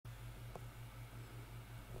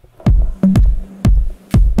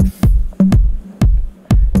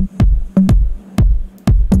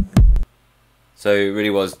So it really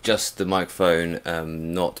was just the microphone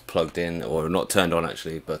not plugged in, or not turned on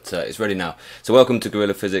actually, but it's ready now. So welcome to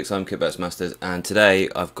GorillaPhysics, I'm Kit Masters, and today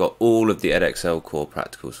I've got all of the Edexcel core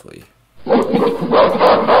practicals for you.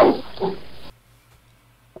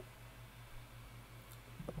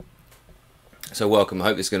 So welcome, I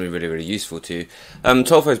hope this is going to be really useful to you.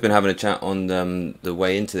 Tolfo's been having a chat on the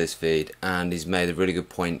way into this feed, and he's made a really good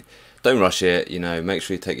point. Don't rush it, you know, make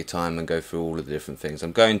sure you take your time and go through all of the different things.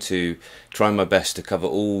 I'm going to try my best to cover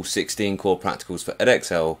all 16 core practicals for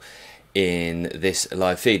Edexcel in this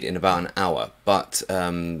live feed in about an hour, but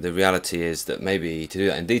the reality is that maybe to do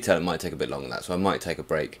that in detail it might take a bit longer than that, so I might take a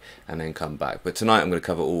break and then come back. But tonight I'm going to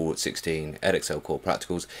cover all 16 Edexcel core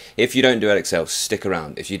practicals. If you don't do Edexcel, stick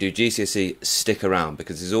around. If you do GCSE, stick around,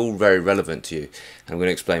 because it's all very relevant to you, and I'm going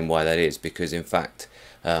to explain why that is. Because in fact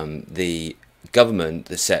the government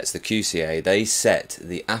that sets the QCA, they set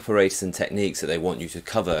the apparatus and techniques that they want you to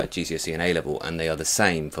cover at GCSE and A-level, and they are the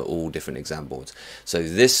same for all different exam boards. So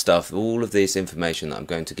this stuff, all of this information that I'm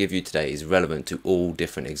going to give you today is relevant to all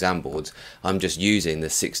different exam boards. I'm just using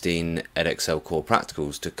the 16 Edexcel core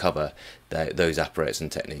practicals to cover those apparatus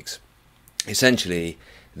and techniques. Essentially,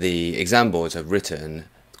 the exam boards have written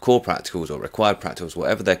core practicals or required practicals,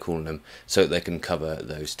 whatever they're calling them, so that they can cover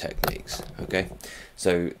those techniques. Okay,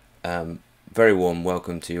 so very warm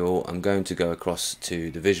welcome to you all. I'm going to go across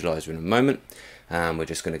to the visualizer in a moment, and we're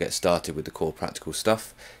just going to get started with the core practical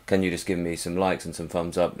stuff. Can you just give me some likes and some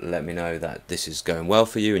thumbs up? Let me know that this is going well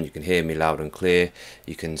for you and you can hear me loud and clear.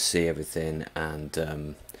 You can see everything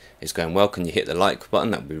and it's going well. Can you hit the like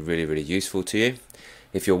button? That would be really useful to you.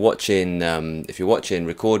 If you're watching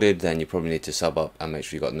recorded, then you probably need to sub up and make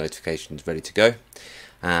sure you've got notifications ready to go.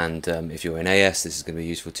 And if you're in AS, this is going to be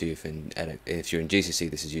useful to you. If you're in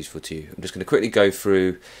GCSE, this is useful to you. I'm just going to quickly go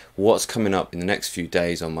through what's coming up in the next few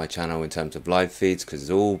days on my channel in terms of live feeds, because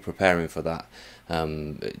it's all preparing for that.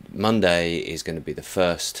 Monday is going to be the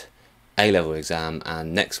first A-level exam,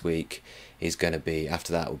 and next week is going to be,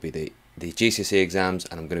 after that will be the GCSE exams,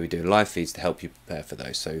 and I'm going to be doing live feeds to help you prepare for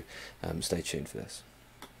those. So stay tuned for this.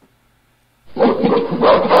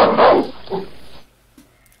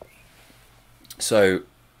 So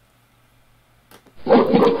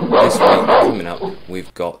this week coming up,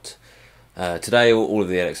 we've got today all of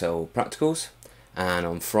the Edexcel practicals, and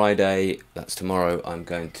on Friday, that's tomorrow, I'm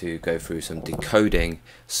going to go through some decoding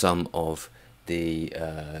some of the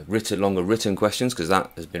longer written questions, because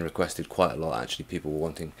that has been requested quite a lot actually. People were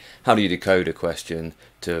wanting, how do you decode a question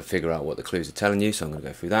to figure out what the clues are telling you? So I'm going to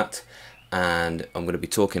go through that, and I'm going to be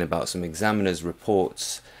talking about some examiners'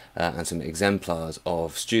 reports and some exemplars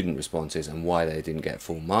of student responses and why they didn't get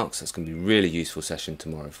full marks. That's going to be a really useful session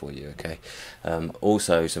tomorrow for you. Okay.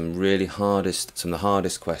 Also some of the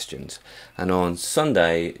hardest questions, and on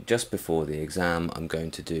Sunday just before the exam I'm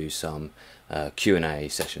going to do some Q&A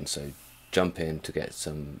sessions, so jump in to get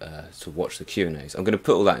some to watch the Q&As. I'm going to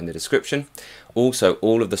put all that in the description. Also,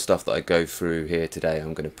 all of the stuff that I go through here today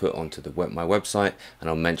I'm going to put onto my website, and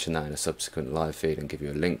I'll mention that in a subsequent live feed and give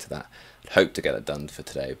you a link to that. I'd hope to get it done for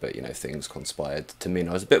today, but you know, things conspired to mean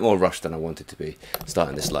I was a bit more rushed than I wanted to be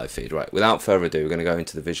starting this live feed. Right, without further ado, we're going to go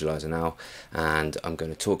into the visualizer now, and I'm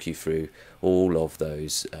going to talk you through all of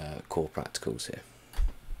those core practicals here.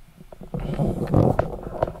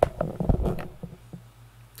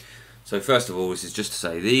 So first of all, this is just to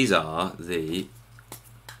say these are the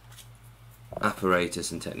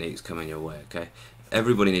apparatus and techniques coming your way. Okay,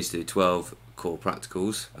 everybody needs to do 12 core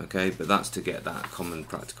practicals, okay, but that's to get that common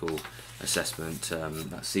practical assessment,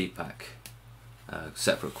 that CPAC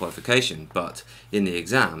separate qualification. But in the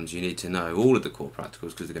exams you need to know all of the core practicals,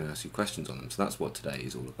 because they're going to ask you questions on them. So that's what today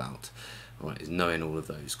is all about, right, is knowing all of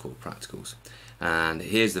those core practicals. And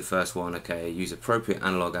here's the first one. Okay, use appropriate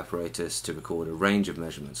analog apparatus to record a range of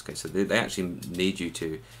measurements. Okay, so they actually need you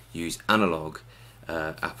to use analog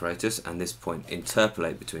apparatus, and this point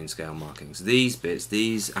interpolate between scale markings. These bits,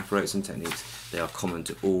 these apparatus and techniques, they are common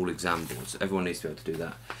to all exam boards. Everyone needs to be able to do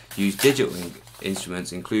that. Use digital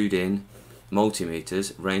instruments, including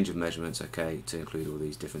multimeters, range of measurements, okay, to include all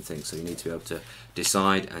these different things. So you need to be able to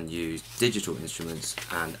decide and use digital instruments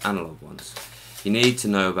and analog ones. You need to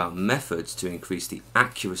know about methods to increase the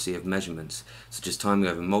accuracy of measurements, such as timing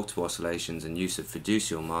over multiple oscillations and use of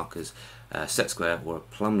fiducial markers, set square or a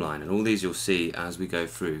plumb line. And all these you'll see as we go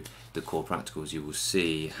through the core practicals. You will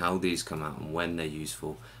see how these come out and when they're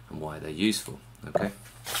useful and why they're useful. Okay,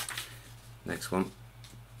 next one.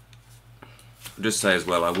 I'll just say as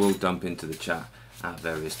well, I will dump into the chat at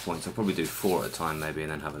various points. I'll probably do 4 at a time maybe,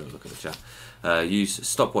 and then have a little look at the chat. Use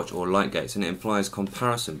stopwatch or light gates, and it implies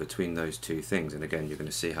comparison between those two things, and again you're going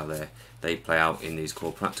to see how they play out in these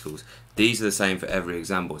core practicals. These are the same for every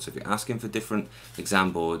exam board, so if you're asking for different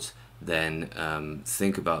exam boards, then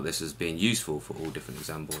think about this as being useful for all different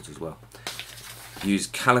exam boards as well. Use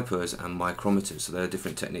calipers and micrometers, so there are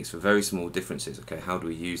different techniques for very small differences. Okay, how do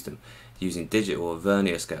we use them? Using digital or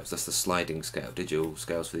vernier scales, that's the sliding scale. Digital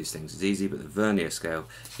scales for these things is easy, but the vernier scale,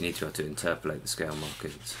 you need to be able to interpolate the scale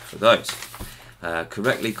markers for those.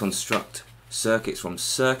 Correctly construct circuits from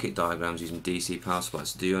circuit diagrams using DC power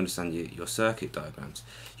supplies. Do you understand your circuit diagrams?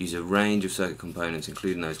 Use a range of circuit components,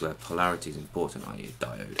 including those where polarity is important, i.e. a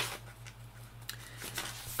diode.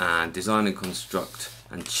 And design and construct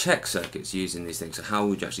and check circuits using these things. So how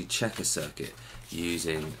would you actually check a circuit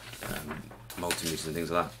using multimeters and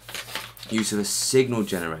things like that? Use of a signal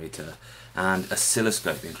generator and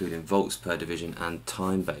oscilloscope, including volts per division and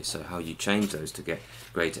time base. So how you change those to get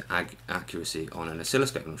greater accuracy on an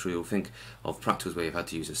oscilloscope. I'm sure you'll think of practicals where you've had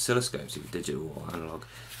to use oscilloscopes, either digital or analog,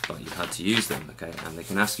 but you've had to use them, okay? And they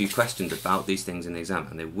can ask you questions about these things in the exam,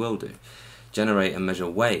 and they will do. Generate and measure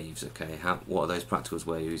waves, okay? What are those practicals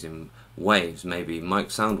where you're using waves? Maybe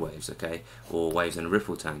sound waves, okay? Or waves in a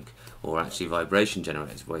ripple tank, or actually vibration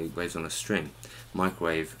generators, waves on a string,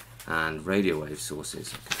 microwave and radio wave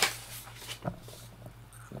sources. Okay.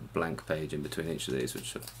 A blank page in between each of these,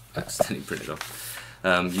 which I've accidentally printed off.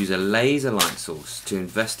 Use a laser light source to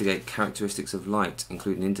investigate characteristics of light,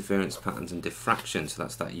 including interference patterns and diffraction. So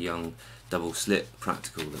that's that young double slit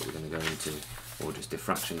practical that we're going to go into, or just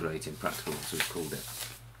diffraction grating practical, as we've called it.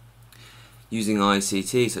 Using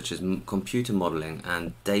ICT such as computer modelling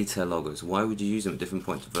and data loggers. Why would you use them at different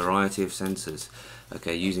points? Variety of sensors.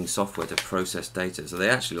 Okay, using software to process data. So they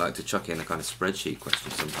actually like to chuck in a kind of spreadsheet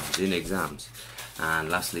question sometimes in exams. And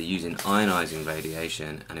lastly, using ionising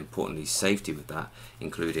radiation, and importantly safety with that,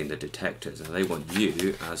 including the detectors. And they want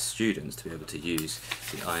you as students to be able to use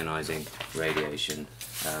the ionising radiation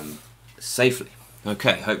safely.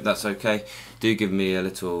 Okay, hope that's okay. Do give me a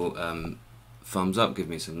little thumbs up, give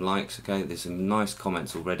me some likes, okay? There's some nice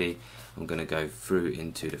comments already. I'm going to go through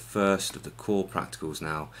into the first of the core practicals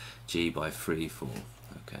now, G by freefall,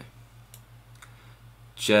 okay?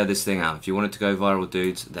 Share this thing out. If you want it to go viral,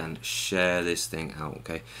 dudes, then share this thing out,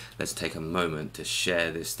 okay? Let's take a moment to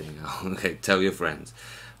share this thing out, okay? Tell your friends.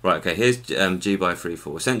 Right, okay, here's G by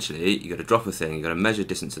freefall. Essentially, you've got to drop a thing, you've got to measure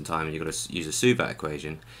distance and time, and you've got to use a Subat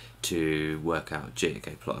equation to work out G,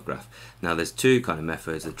 okay, plot a graph. Now, there's two kind of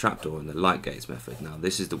methods, the trapdoor and the light gates method. Now,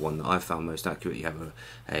 this is the one that I found most accurate. You have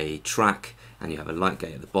a track, and you have a light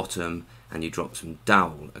gate at the bottom, and you drop some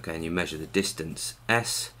dowel, okay, and you measure the distance,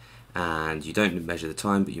 S, and you don't measure the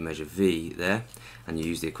time, but you measure V there, and you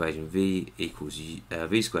use the equation V equals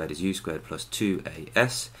V squared is U squared plus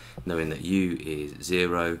 2AS, knowing that U is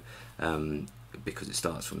 0 because it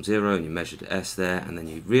starts from 0, and you measure the S there, and then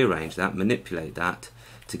you rearrange that, manipulate that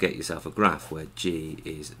to get yourself a graph where G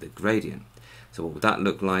is the gradient. So what would that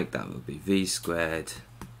look like? That would be V squared,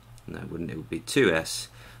 no it wouldn't, it would be 2S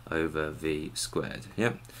over V squared.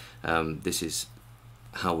 Yeah, this is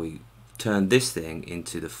how we turn this thing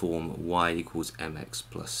into the form y equals mx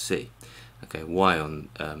plus c. Okay, y on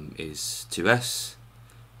is 2s,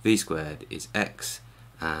 v squared is x,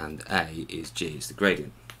 and a is g, is the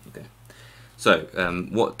gradient. Okay, so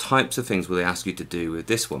what types of things will they ask you to do with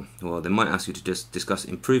this one? Well, they might ask you to just discuss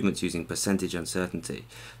improvements using percentage uncertainty.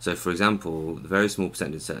 So for example, the very small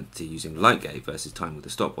percentage uncertainty using light gate versus time with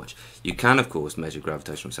the stopwatch. You can of course measure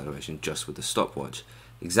gravitational acceleration just with the stopwatch.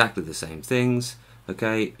 Exactly the same things.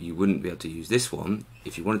 Okay, you wouldn't be able to use this one.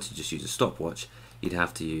 If you wanted to just use a stopwatch, you'd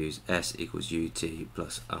have to use S equals UT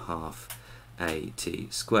plus a half AT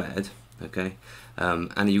squared, okay,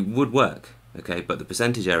 and it would work, okay, but the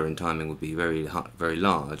percentage error in timing would be very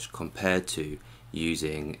large compared to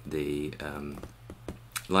using the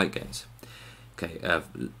light gates. Okay,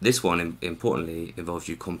 this one importantly involves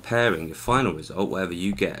you comparing your final result, whatever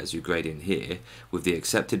you get as your gradient here, with the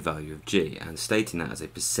accepted value of G and stating that as a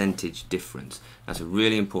percentage difference. That's a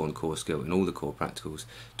really important core skill in all the core practicals,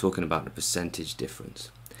 talking about the percentage difference.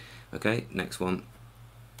 Okay, next one.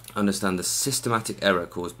 Understand the systematic error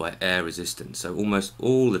caused by air resistance. So almost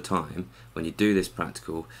all the time when you do this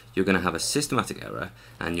practical, you're going to have a systematic error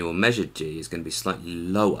and your measured G is going to be slightly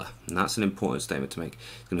lower, and that's an important statement to make.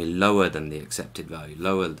 It's going to be lower than the accepted value,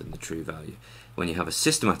 lower than the true value. When you have a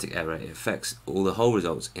systematic error, it affects all the whole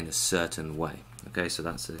results in a certain way. Okay, so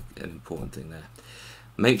that's an important thing there.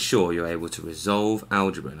 make sure you're able to resolve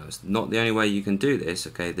algebra. Now, it's not the only way you can do this,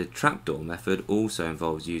 okay? The trapdoor method also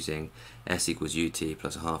involves using s equals ut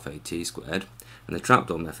plus a half at squared, and the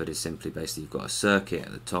trapdoor method is simply basically you've got a circuit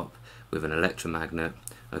at the top with an electromagnet,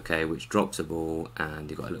 okay, which drops a ball, and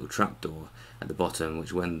you've got a little trapdoor at the bottom,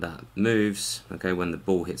 which when that moves, okay, when the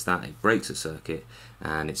ball hits that, it breaks a circuit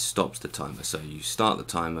and it stops the timer. So you start the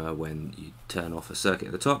timer when you turn off a circuit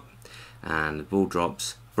at the top, and the ball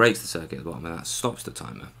drops, breaks the circuit at the bottom, and that stops the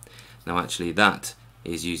timer. Now actually that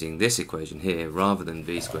is using this equation here rather than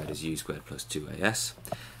v squared is u squared plus 2as,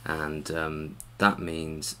 and that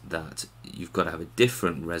means that you've got to have a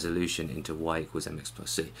different resolution into y equals mx plus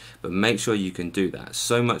c. But make sure you can do that.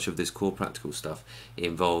 So much of this core practical stuff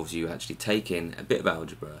involves you actually taking a bit of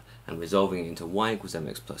algebra and resolving it into y equals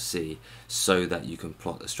mx plus c so that you can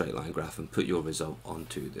plot a straight line graph and put your result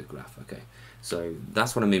onto the graph. Okay, so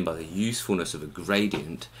that's what I mean by the usefulness of a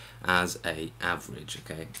gradient as a average.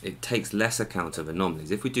 Okay, it takes less account of anomalies.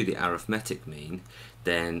 If we do the arithmetic mean,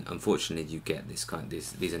 then unfortunately you get this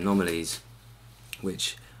these anomalies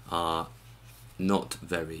which are not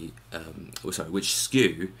very which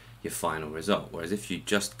skew your final result. Whereas if you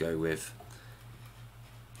just go with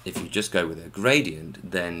a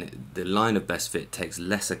gradient, then the line of best fit takes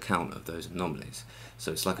less account of those anomalies.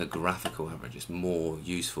 So it's like a graphical average. It's more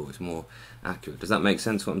useful, it's more accurate. Does that make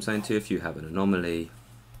sense what I'm saying to you? If you have an anomaly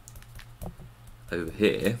over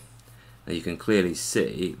here, now you can clearly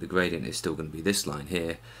see the gradient is still going to be this line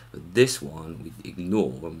here, but this one we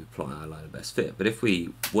ignore when we apply our line of best fit. But if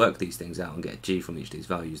we work these things out and get g from each of these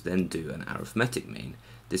values, then do an arithmetic mean,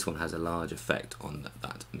 this one has a large effect on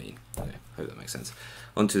that mean. Okay, hope that makes sense.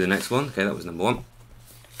 On to the next one. Okay, that was number one.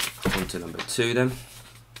 On to number two then.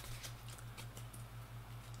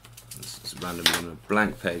 Randomly on a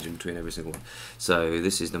blank page in between every single one. So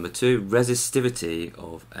this is number two, resistivity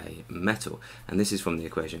of a metal, and this is from the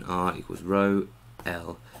equation R equals rho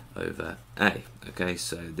L over A. Okay,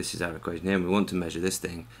 so this is our equation here, and we want to measure this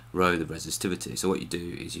thing, rho, the resistivity. So what you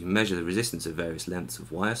do is you measure the resistance of various lengths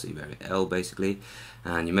of wire, so you vary L basically,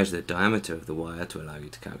 and you measure the diameter of the wire to allow you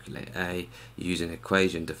to calculate A. You use an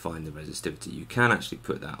equation to find the resistivity. You can actually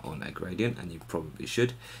put that on a gradient, and you probably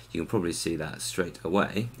should. You can probably see that straight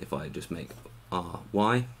away if I just make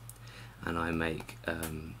Ry, and I make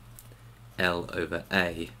L over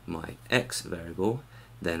A my x variable,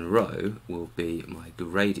 then rho will be my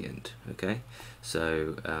gradient. Okay,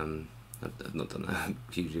 so I've not done that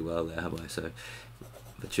hugely well there, have I? So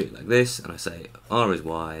if I treat it like this, and I say R is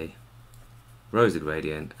y, rho is the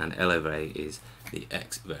gradient, and L over A is the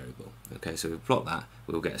x variable. Okay, so if we plot that,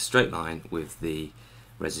 we'll get a straight line with the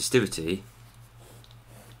resistivity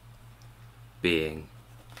being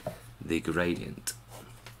the gradient.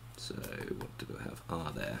 So what do we have?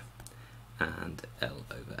 R there, and L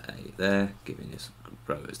over A there, giving us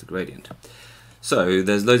rho as the gradient. So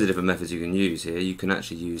there's loads of different methods you can use here. You can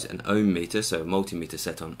actually use an ohm meter, so a multimeter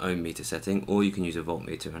set on ohm meter setting, or you can use a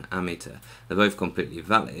voltmeter and ammeter. They're both completely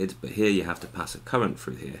valid, but here you have to pass a current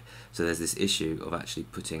through here. So there's this issue of actually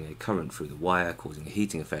putting a current through the wire, causing a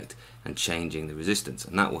heating effect and changing the resistance,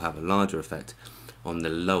 and that will have a larger effect on the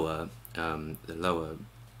lower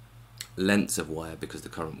lengths of wire because the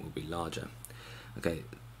current will be larger. Okay.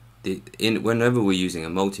 Whenever we're using a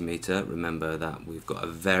multimeter, remember that we've got a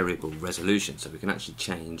variable resolution, so we can actually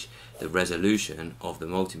change the resolution of the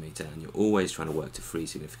multimeter, and you're always trying to work to three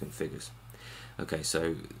significant figures. Okay,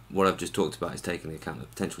 so what I've just talked about is taking into account the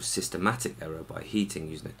potential systematic error by heating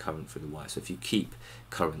using a current through the wire. So if you keep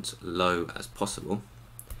currents low as possible,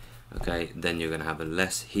 okay, then you're going to have a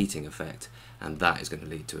less heating effect, and that is going to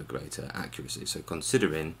lead to a greater accuracy. So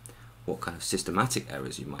considering what kind of systematic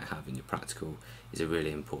errors you might have in your practical is a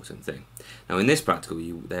really important thing. Now in this practical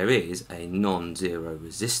there is a non-zero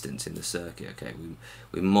resistance in the circuit. Okay,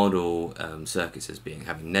 we model circuits as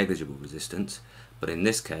having negligible resistance, but in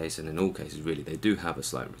this case, and in all cases really, they do have a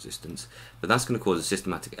slight resistance, but that's going to cause a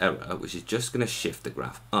systematic error which is just going to shift the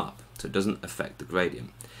graph up, so it doesn't affect the gradient.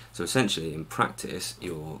 So essentially in practice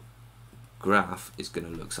your graph is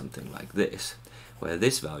going to look something like this, where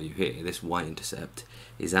this value here, this y-intercept,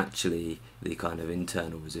 is actually the kind of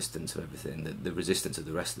internal resistance of everything, the resistance of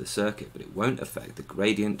the rest of the circuit, but it won't affect the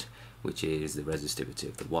gradient, which is the resistivity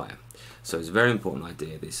of the wire. So it's a very important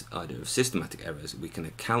idea, this idea of systematic errors. We can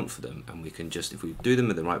account for them, and we can just, if we do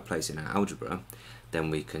them in the right place in our algebra,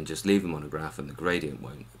 then we can just leave them on a graph and the gradient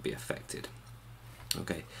won't be affected.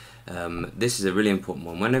 Okay, this is a really important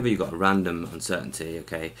one. Whenever you've got a random uncertainty,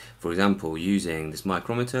 okay, for example, using this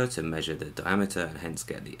micrometer to measure the diameter and hence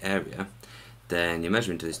get the area, then you're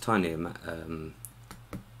measuring to this tiny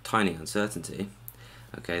uncertainty,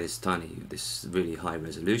 okay, this really high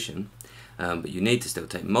resolution, but you need to still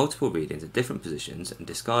take multiple readings at different positions and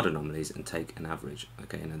discard anomalies and take an average.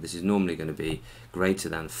 Okay, now this is normally going to be greater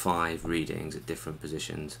than 5 readings at different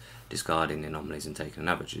positions, discarding the anomalies and taking an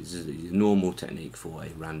average. This is a normal technique for a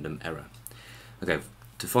random error. Okay,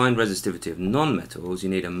 to find resistivity of non-metals, you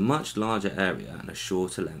need a much larger area and a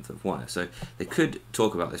shorter length of wire. So they could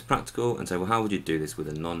talk about this practical and say, well, how would you do this with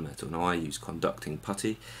a non-metal? Now I use conducting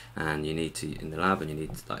putty, and you need to, in the lab, and you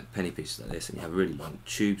need like penny pieces like this, and you have really long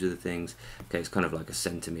tubes of the things. Okay, it's kind of like a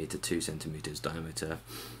centimetre, 2 centimetres diameter,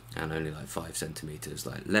 and only like 5 centimetres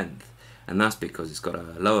like length. And that's because it's got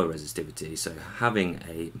a lower resistivity, so having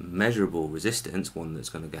a measurable resistance, one that's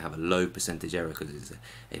going to have a low percentage error because it's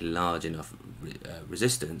a large enough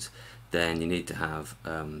resistance, then you need to have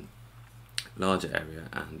larger area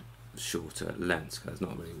and shorter lengths. That's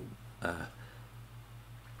not really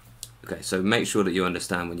okay, so make sure that you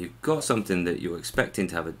understand when you've got something that you're expecting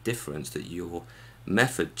to have a difference, that your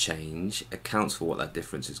method change accounts for what that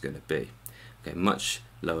difference is going to be. Okay, much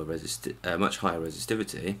higher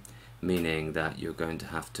resistivity, meaning that you're going to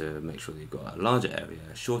have to make sure that you've got a larger area,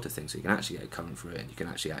 a shorter thing, so you can actually get current through it and you can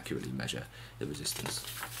actually accurately measure the resistance.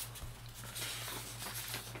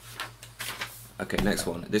 Okay, next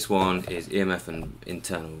one. This one is EMF and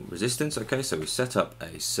internal resistance. Okay, so we set up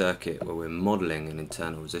a circuit where we're modelling an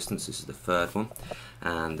internal resistance. This is the third one,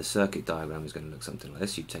 and the circuit diagram is going to look something like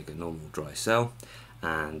this. You take a normal dry cell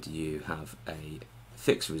and you have a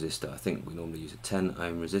fixed resistor. I think we normally use a 10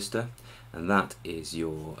 ohm resistor, and that is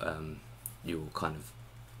your kind of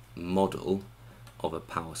model of a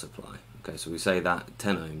power supply. Okay, so we say that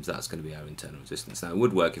 10 ohms, that's going to be our internal resistance. Now it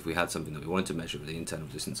would work if we had something that we wanted to measure the internal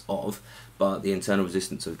resistance of, but the internal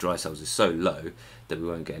resistance of dry cells is so low that we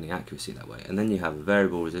won't get any accuracy that way. And then you have a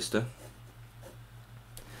variable resistor,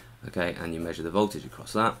 okay, and you measure the voltage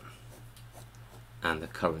across that and the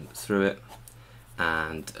current through it,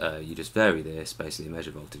 and you just vary this, basically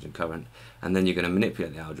measure voltage and current, and then you're going to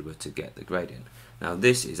manipulate the algebra to get the gradient. Now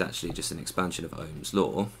this is actually just an expansion of Ohm's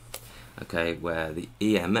law, okay, where the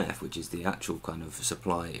EMF, which is the actual kind of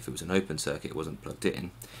supply, if it was an open circuit, it wasn't plugged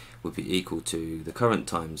in, would be equal to the current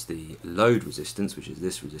times the load resistance, which is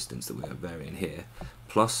this resistance that we are varying here,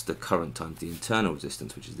 plus the current times the internal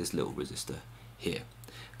resistance, which is this little resistor here.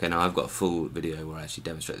 Okay, now I've got a full video where I actually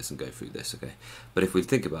demonstrate this and go through this, okay, but if we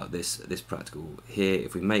think about this practical here,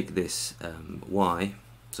 if we make this y,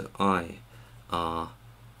 so I r,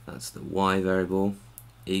 that's the y variable,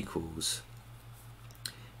 equals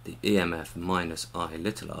the EMF minus I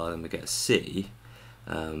little r, then we get C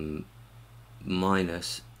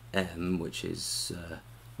minus M, which is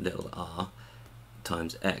little r,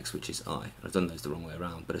 times X, which is I. I've done those the wrong way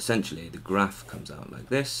around, but essentially the graph comes out like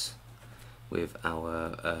this, with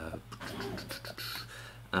our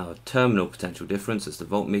terminal potential difference, that's the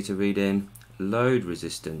voltmeter reading, load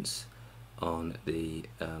resistance on the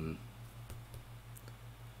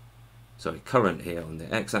current here on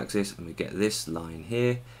the x-axis, and we get this line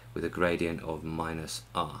here with a gradient of minus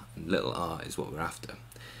r, and little r is what we're after.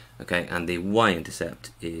 Okay, and the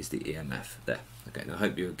y-intercept is the EMF there. Okay, now I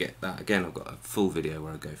hope you'll get that. Again, I've got a full video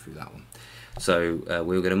where I go through that one. So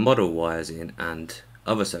we're going to model wires in and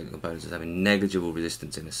other circuit components as having negligible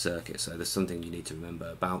resistance in a circuit. So there's something you need to remember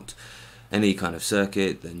about any kind of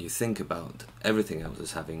circuit. Then you think about everything else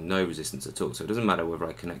as having no resistance at all. So it doesn't matter whether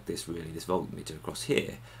I connect this voltmeter across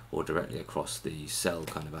here or directly across the cell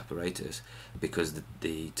kind of apparatus, because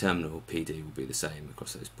the terminal PD will be the same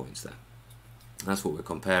across those points there. That's what we're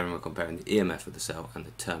comparing. We're comparing the EMF of the cell and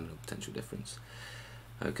the terminal potential difference.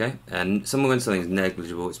 Okay, and when something is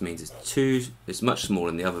negligible, it means it's much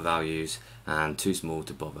smaller than the other values and too small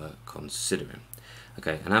to bother considering.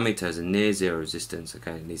 Okay, an ammeter has a near zero resistance.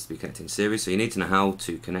 Okay, it needs to be connected in series, so you need to know how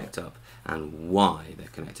to connect up and why they're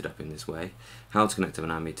connected up in this way. How to connect up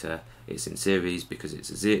an ammeter, it's in series because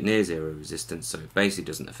it's a near zero resistance, so it basically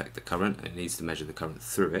doesn't affect the current, and it needs to measure the current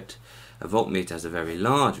through it. A voltmeter has a very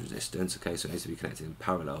large resistance, okay, so it needs to be connected in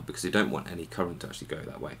parallel because you don't want any current to actually go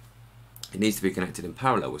that way. It needs to be connected in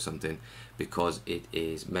parallel with something because it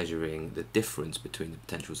is measuring the difference between the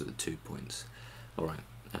potentials at the 2 points. Alright,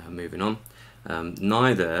 moving on.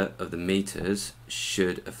 Neither of the meters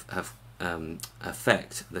should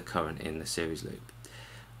affect the current in the series loop.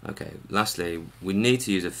 Okay, lastly, we need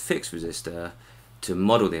to use a fixed resistor to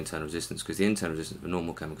model the internal resistance, because the internal resistance of a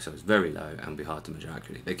normal chemical cell is very low and be hard to measure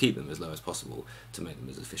accurately. They keep them as low as possible to make them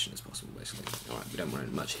as efficient as possible, basically. Alright, we don't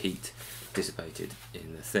want much heat dissipated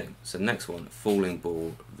in the thing. So next one, falling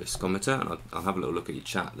ball viscometer, and I'll have a little look at your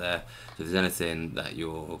chat there. So if there's anything that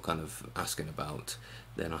you're kind of asking about,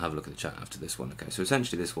 then I'll have a look at the chat after this one. Okay, so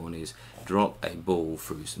essentially this one is drop a ball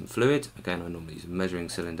through some fluid. Again, I normally use a measuring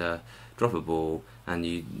cylinder, drop a ball, and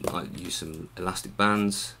you use some elastic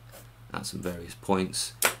bands at some various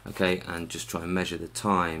points, okay, and just try and measure the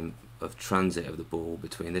time of transit of the ball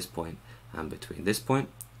between this point and between this point,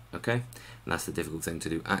 okay, and that's the difficult thing to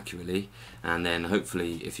do accurately. And then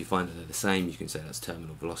hopefully if you find that they're the same, you can say that's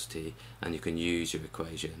terminal velocity, and you can use your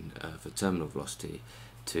equation for terminal velocity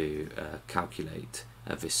to calculate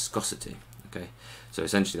viscosity. Okay, so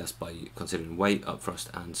essentially that's by considering weight, upthrust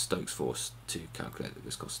and Stokes force to calculate the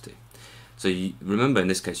viscosity. So you remember, in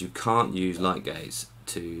this case you can't use light gauge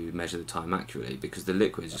to measure the time accurately because the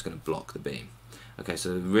liquid is just going to block the beam. Okay,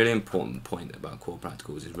 so a really important point about core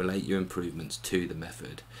practicals is relate your improvements to the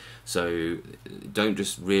method. So don't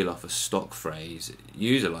just reel off a stock phrase,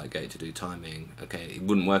 use a light gauge to do timing. Okay, it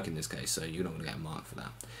wouldn't work in this case, so you're not going to get a mark for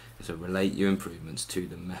that. So relate your improvements to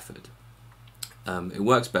the method. It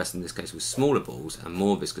works best in this case with smaller balls and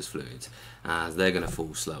more viscous fluids, as they're going to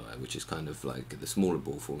fall slower, which is kind of like the smaller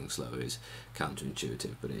ball falling slower is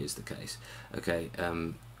counterintuitive, but it is the case. Okay,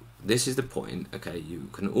 this is the point. Okay, you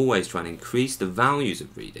can always try and increase the values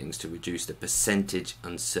of readings to reduce the percentage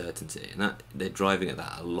uncertainty, and that they're driving at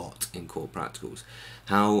that a lot in core practicals.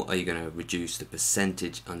 How are you going to reduce the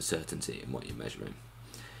percentage uncertainty in what you're measuring?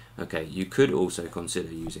 Okay, you could also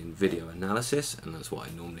consider using video analysis, and that's what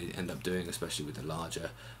I normally end up doing, especially with the larger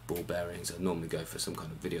ball bearings. I normally go for some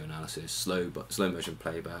kind of video analysis, slow motion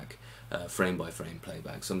playback, frame by frame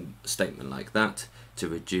playback, some statement like that to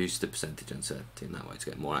reduce the percentage uncertainty in that way to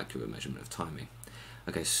get more accurate measurement of timing.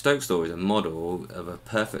 Okay, Stokes law is a model of a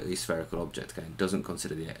perfectly spherical object. Okay, and doesn't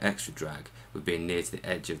consider the extra drag with being near to the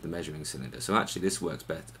edge of the measuring cylinder. So actually this works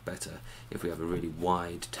better if we have a really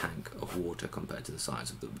wide tank of water compared to the size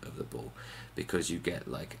of the ball, because you get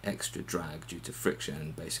like extra drag due to friction,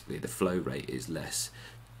 and basically the flow rate is less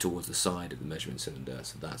towards the side of the measuring cylinder.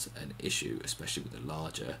 So that's an issue, especially with the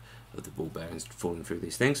larger of the ball bearings falling through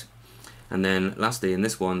these things. And then lastly, in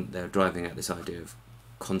this one, they're driving at this idea of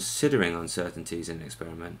considering uncertainties in an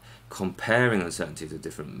experiment, comparing uncertainties of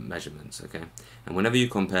different measurements. Okay, and whenever you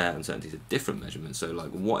compare uncertainties of different measurements, so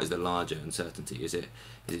like what is the larger uncertainty? Is it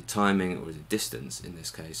timing or is it distance in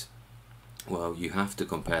this case? Well, you have to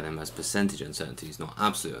compare them as percentage uncertainties, not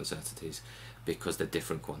absolute uncertainties, because they're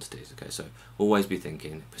different quantities. Okay, so always be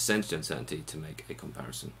thinking percentage uncertainty to make a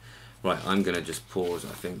comparison. Right, I'm going to just pause, I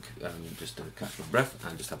think, just to catch my breath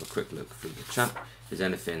and just have a quick look through the chat. If there's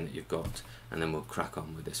anything that you've got, and then we'll crack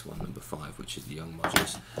on with this one, number 5, which is the young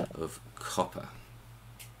modulus of copper.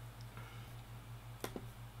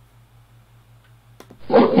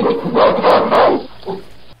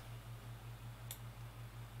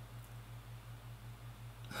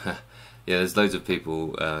 Yeah, there's loads of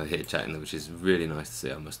people here chatting, which is really nice to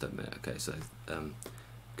see, I must admit. Okay, so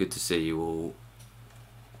good to see you all.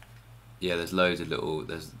 Yeah, there's loads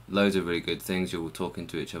of really good things. You're all talking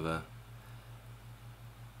to each other.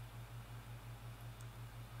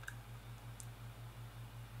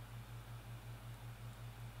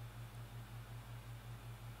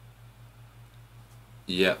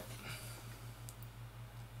 Yep.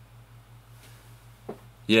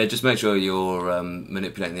 Yeah, just make sure you're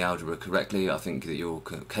manipulating the algebra correctly. I think that you're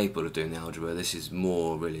capable of doing the algebra. This is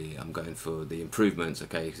more really, I'm going for the improvements,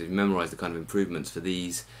 okay? Because if you memorise the kind of improvements for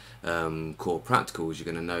these core practicals, you're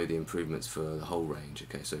going to know the improvements for the whole range,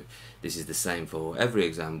 okay? So this is the same for every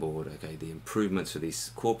exam board, okay? The improvements for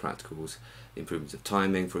these core practicals, the improvements of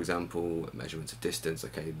timing, for example, measurements of distance,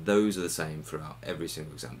 okay? Those are the same throughout every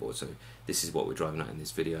single exam board. So this is what we're driving at in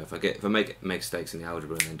this video. If I make mistakes in the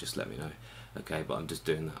algebra, then just let me know. Okay, but I'm just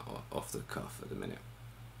doing that off the cuff at the minute.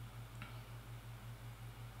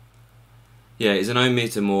 Yeah, is an ohm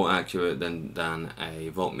meter more accurate than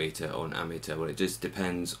a voltmeter or an ammeter? Well, it just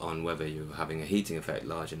depends on whether you're having a heating effect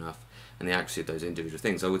large enough and the accuracy of those individual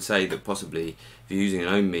things. I would say that possibly if you're using an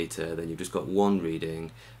ohm meter, then you've just got one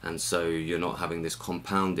reading, and so you're not having this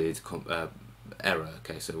compounded error.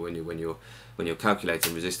 Okay, so when you're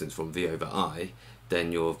calculating resistance from V over I,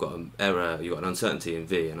 then you've got an error, you've got an uncertainty in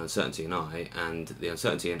V and uncertainty in I, and the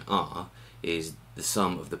uncertainty in R is the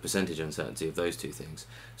sum of the percentage uncertainty of those two things.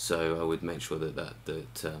 So I would make sure that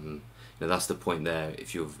that's the point there.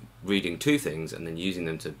 If you're reading two things and then using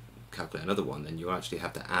them to calculate another one, then you actually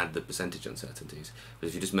have to add the percentage uncertainties. But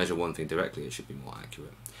if you just measure one thing directly, it should be more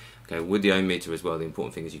accurate. Okay, with the ohm meter as well, the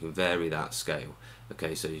important thing is you can vary that scale.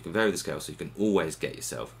 Okay, so you can vary the scale so you can always get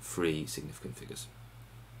yourself 3 significant figures.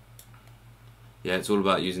 Yeah, it's all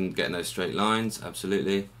about getting those straight lines,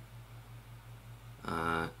 absolutely.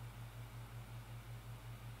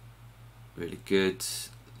 Really good.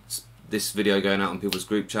 This video going out on people's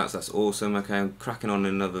group chats, that's awesome. Okay, I'm cracking on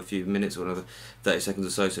in another few minutes or another 30 seconds or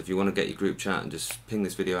so, so if you want to get your group chat and just ping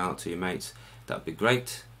this video out to your mates, that would be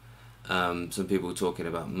great. Some people talking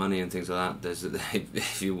about money and things like that.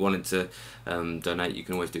 If you wanted to donate, you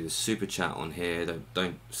can always do the super chat on here.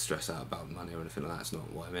 Don't stress out about money or anything like that, it's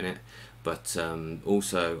not why I'm in it. But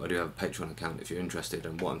also I do have a Patreon account if you're interested,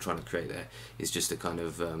 and what I'm trying to create there is just a kind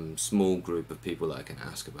of small group of people that I can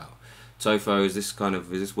ask about. Tofo, is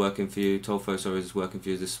this working for you? Tolfo, sorry, is this working for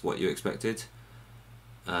you? Is this what you expected?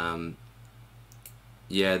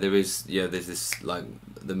 Yeah, there's this, like,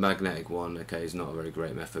 the magnetic one, okay, is not a very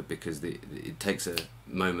great method because it takes a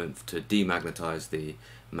moment to demagnetize the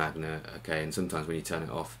magnet, okay, and sometimes when you turn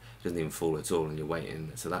it off, it doesn't even fall at all and you're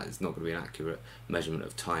waiting, so that is not going to be an accurate measurement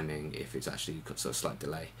of timing if it's actually got sort of slight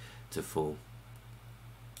delay to fall.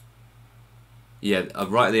 Yeah,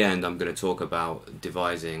 right at the end I'm going to talk about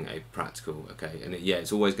devising a practical, okay, and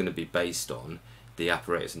it's always going to be based on the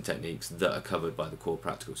apparatus and techniques that are covered by the core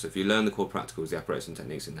practicals. So if you learn the core practicals, the apparatus and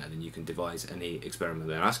techniques in there, then you can devise any experiment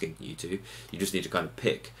they're asking you to. You just need to kind of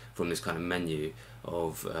pick from this kind of menu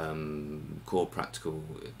of core practical,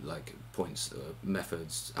 like, points,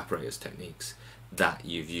 methods, apparatus, techniques that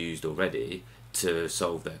you've used already to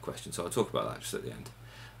solve their question. So I'll talk about that just at the end.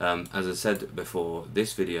 As I said before,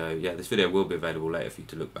 this video will be available later for you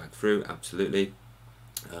to look back through, absolutely.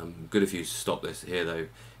 Good if you stop this here though,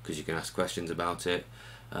 because you can ask questions about it,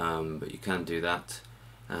 but you can do that.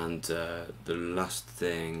 And the last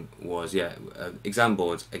thing was, exam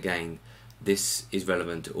boards. Again, this is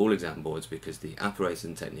relevant to all exam boards because the apparatus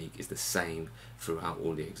and technique is the same throughout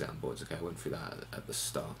all the exam boards. Okay, I went through that at the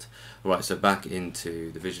start. Alright, so back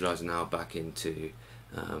into the visualizer now, back into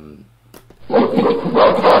core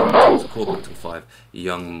practical 5,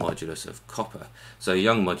 young modulus of copper. So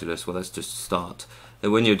young modulus, well, let's just start.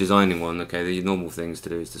 When you're designing one, okay, the normal things to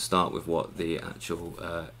do is to start with what the actual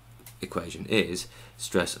equation is,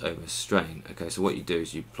 stress over strain. Okay, so what you do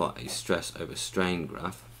is you plot a stress over strain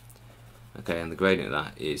graph, okay, and the gradient of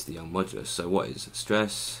that is the young modulus. So what is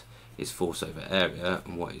stress is force over area,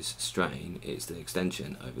 and what is strain is the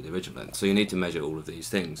extension over the original length. So you need to measure all of these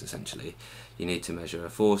things essentially. You need to measure a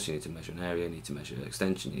force, you need to measure an area, you need to measure an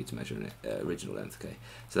extension, you need to measure an original length. Okay,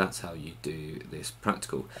 so that's how you do this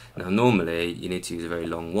practical. Now normally you need to use a very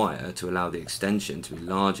long wire to allow the extension to be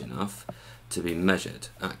large enough to be measured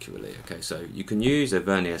accurately. Okay, so you can use a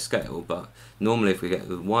vernier scale, but normally if we get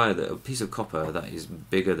a piece of copper that is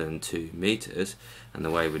bigger than 2 meters, and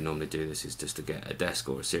the way we normally do this is just to get a desk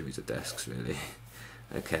or a series of desks really,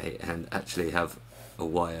 okay, and actually have a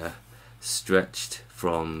wire stretched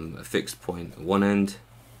from a fixed point at one end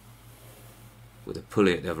with a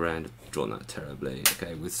pulley at the other end, drawn that terribly,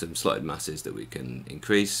 okay, with some slotted masses that we can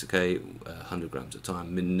increase, okay, 100 grams at a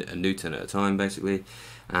time, a newton at a time basically,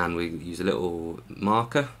 and we use a little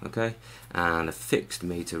marker, okay, and a fixed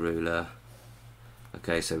meter ruler,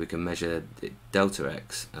 okay, so we can measure the delta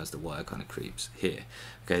x as the wire kind of creeps here.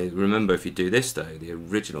 Okay, remember if you do this though, the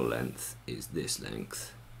original length is this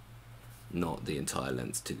length, not the entire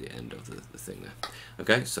length to the end of the thing there.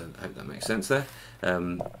 Okay, so I hope that makes sense there.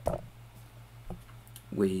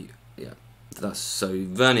 So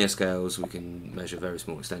vernier scales, we can measure very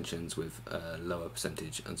small extensions with a lower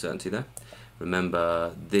percentage uncertainty there.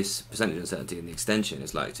 Remember, this percentage uncertainty in the extension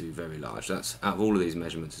is likely to be very large. That's, out of all of these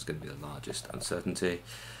measurements, is going to be the largest uncertainty.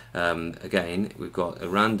 Again, we've got a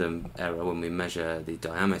random error when we measure the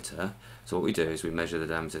diameter. So what we do is we measure the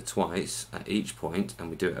diameter twice at each point, and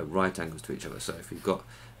we do it at right angles to each other. So if you've got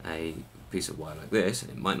a piece of wire like this,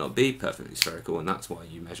 and it might not be perfectly spherical, and that's why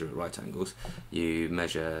you measure at right angles. You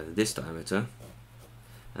measure this diameter,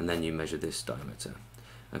 and then you measure this diameter.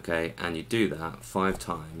 Okay, and you do that 5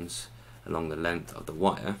 times along the length of the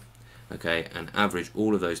wire, okay, and average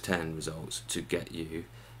all of those 10 results to get you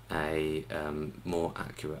a more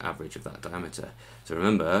accurate average of that diameter. So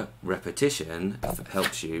remember, repetition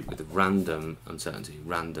helps you with the random uncertainty,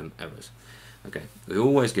 random errors. Okay, we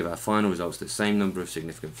always give our final results the same number of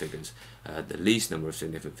significant figures, the least number of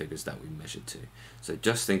significant figures that we measured to. So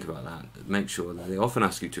just think about that. Make sure that they often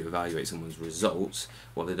ask you to evaluate someone's results,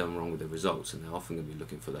 what they've done wrong with their results, and they're often going to be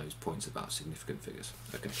looking for those points about significant figures.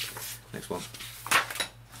 Okay, next one.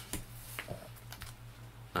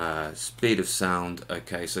 Speed of sound.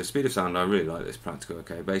 Okay, so speed of sound, I really like this practical.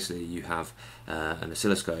 Okay, basically you have an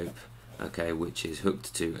oscilloscope, okay, which is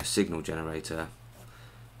hooked to a signal generator.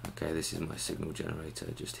 Okay, this is my signal generator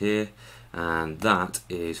just here, and that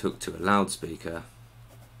is hooked to a loudspeaker,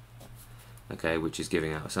 okay, which is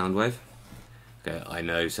giving out a sound wave. Okay, I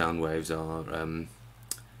know sound waves are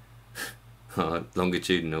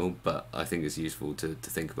longitudinal, but I think it's useful to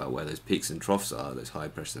think about where those peaks and troughs are, those high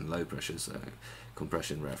pressure and low pressure, so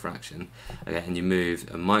compression, rarefaction. Okay, and you move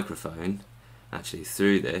a microphone actually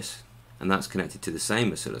through this, and that's connected to the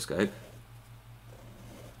same oscilloscope,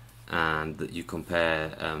 and that you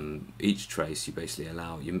compare each trace. You basically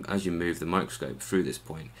allow, as you move the microscope through this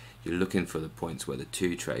point, you're looking for the points where the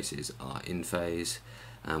two traces are in phase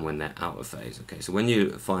and when they're out of phase. Okay, so when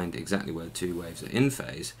you find exactly where the two waves are in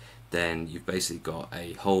phase, then you've basically got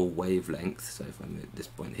a whole wavelength. So if I move this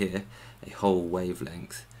point here, a whole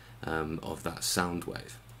wavelength of that sound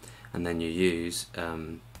wave, and then you use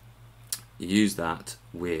that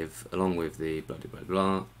with, along with the blah blah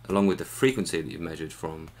blah, along with the frequency that you've measured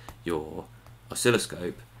from your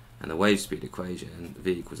oscilloscope and the wave speed equation,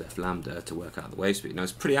 v equals f lambda, to work out the wave speed. Now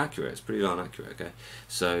it's pretty accurate, it's pretty darn accurate, okay?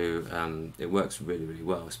 So it works really, really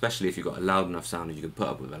well, especially if you've got a loud enough sound and you can put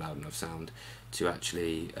up with a loud enough sound to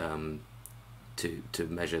actually to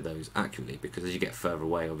measure those accurately, because as you get further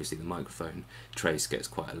away, obviously the microphone trace gets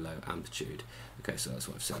quite a low amplitude. Okay, so that's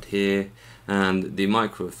what I've said here. And the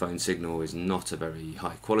microphone signal is not a very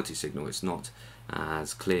high quality signal. It's not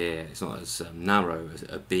as clear, it's not as narrow as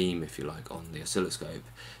a beam, if you like, on the oscilloscope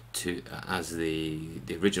as the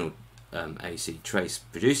original AC trace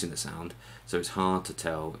producing the sound, so it's hard to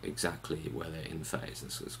tell exactly where they're in phase.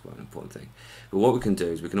 That's quite an important thing. But what we can do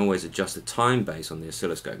is we can always adjust the time base on the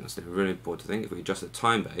oscilloscope. That's a really important thing. If we adjust the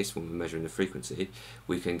time base when we're measuring the frequency,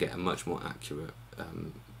 we can get a much more accurate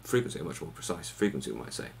frequency, a much more precise frequency, we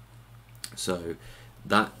might say. So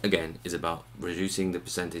that again is about reducing the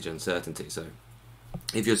percentage uncertainty. So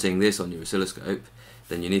if you're seeing this on your oscilloscope,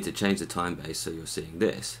 then you need to change the time base so you're seeing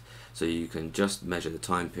this, so you can just measure the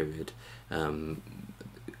time period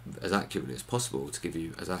as accurately as possible to give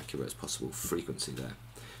you as accurate as possible frequency there.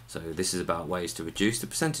 So this is about ways to reduce the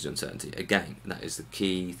percentage uncertainty. Again, that is the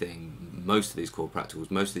key thing. Most of these core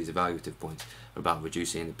practicals, most of these evaluative points are about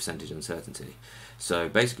reducing the percentage uncertainty. So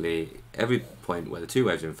basically, every point where the two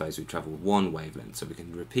waves are in phase, we travel one wavelength, so we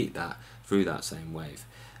can repeat that through that same wave.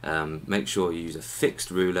 Make sure you use a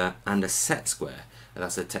fixed ruler and a set square.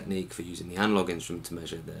 That's a technique for using the analog instrument to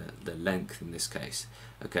measure the length in this case.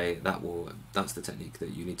 Okay, that's the technique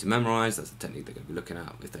that you need to memorize. That's the technique they're going to be looking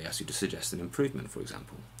at if they ask you to suggest an improvement, for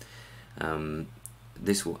example.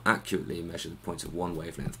 This will accurately measure the points of one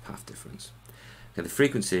wavelength path difference. Okay, the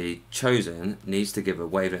frequency chosen needs to give a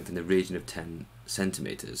wavelength in the region of 10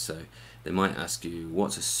 centimeters. So they might ask you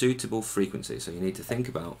what's a suitable frequency. So you need to think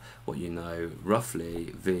about what you know.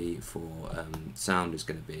 Roughly V for sound is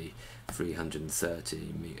going to be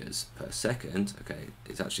 330 meters per second. Okay,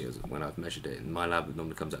 it's actually, when I've measured it in my lab, it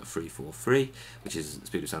normally comes out 343, which is the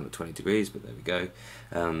speed of sound at 20 degrees, but there we go.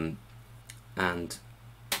 And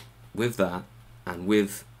with that, and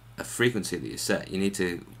with a frequency that you set, you need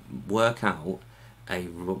to work out a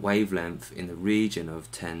wavelength in the region of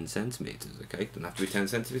 10 centimeters. Okay, it doesn't have to be 10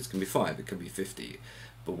 centimeters, it can be 5, it can be 50,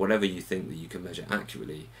 but whatever you think that you can measure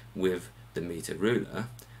accurately with the meter ruler,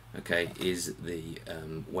 okay, is the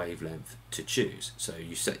wavelength to choose. So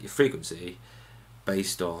you set your frequency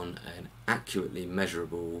based on an accurately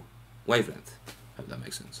measurable wavelength. Hope that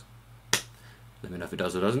makes sense. Let me know if it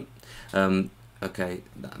does or doesn't. Okay,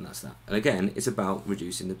 and that's that. And again, it's about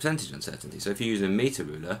reducing the percentage uncertainty. So if you use a meter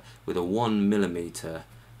ruler with a 1 millimeter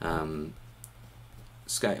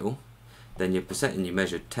scale, then and you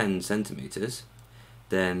measure 10 centimeters,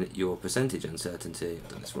 then your percentage uncertainty, I've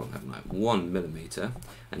done this wrong, haven't I? 1 millimeter,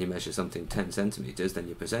 and you measure something 10 centimeters, then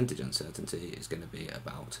your percentage uncertainty is going to be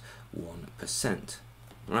about 1%.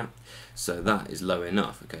 Right, so that is low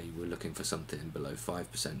enough. Okay, we're looking for something below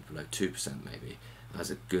 5%, below 2% maybe, as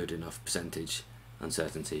a good enough percentage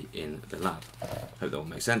uncertainty in the lab. Hope that all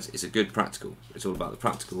makes sense. It's a good practical. It's all about the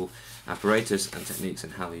practical apparatus and techniques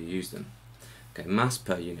and how you use them. Okay, mass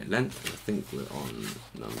per unit length, and I think we're on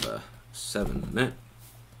number 7 in a minute.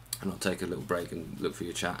 And I'll take a little break and look for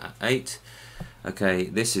your chat at 8. Okay,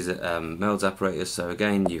 this is a Meld's apparatus. So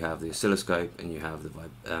again, you have the oscilloscope, and you have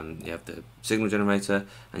the signal generator,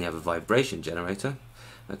 and you have a vibration generator.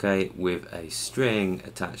 Okay, with a string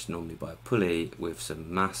attached normally by a pulley with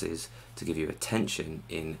some masses to give you a tension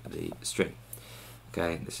in the string.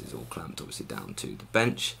 Okay, this is all clamped obviously down to the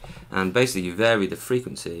bench, and basically you vary the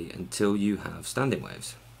frequency until you have standing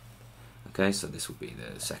waves. Okay, so this will be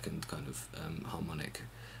the second kind of harmonic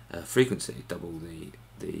frequency, double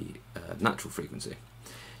the natural frequency.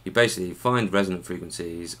 You basically find resonant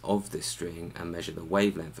frequencies of this string and measure the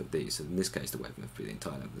wavelength of these. So in this case, the wavelength would be the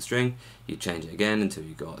entire length of the string. You change it again until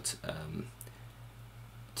you got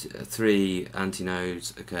 3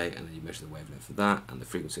 antinodes, okay, and then you measure the wavelength of that and the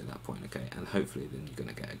frequency at that point, okay, and hopefully then you're going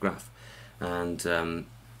to get a graph. And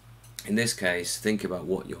in this case, think about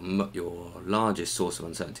what your largest source of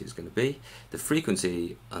uncertainty is going to be. The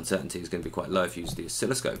frequency uncertainty is going to be quite low if you use the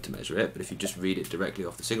oscilloscope to measure it, but if you just read it directly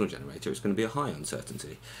off the signal generator, it's going to be a high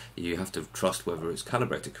uncertainty. You have to trust whether it's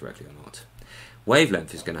calibrated correctly or not.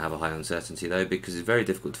 Wavelength is going to have a high uncertainty though, because it's very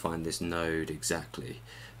difficult to find this node exactly.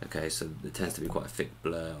 Okay, so there tends to be quite a thick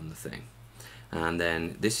blur on the thing. And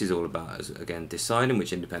then this is all about, again, deciding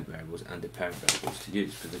which independent variables and dependent variables to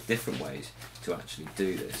use, because there are different ways to actually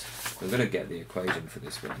do this. I'm going to get the equation for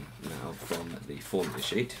this one now from the formula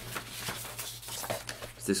sheet.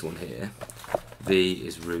 It's this one here. V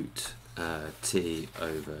is root T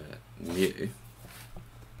over mu.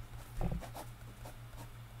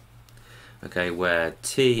 Okay, where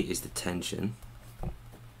T is the tension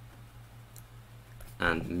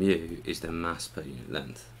and mu is the mass per unit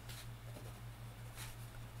length.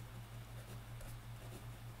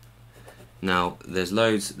 Now, there's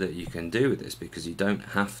loads that you can do with this because you don't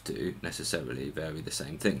have to necessarily vary the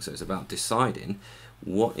same thing. So it's about deciding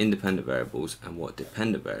what independent variables and what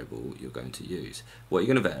dependent variable you're going to use, what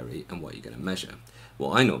you're going to vary and what you're going to measure.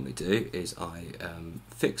 What I normally do is I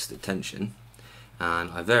fix the tension and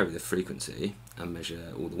I vary the frequency and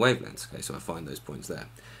measure all the wavelengths. Okay, so I find those points there.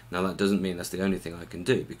 Now that doesn't mean that's the only thing I can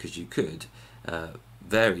do, because you could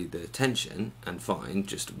vary the tension and find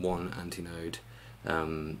just one antinode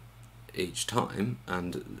each time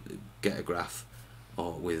and get a graph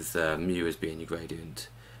with mu as being your gradient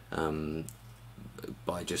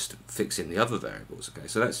by just fixing the other variables. Okay,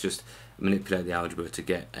 so let's just manipulate the algebra to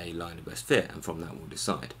get a line of best fit, and from that we'll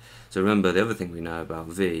decide. So remember, the other thing we know about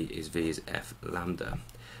V is F lambda.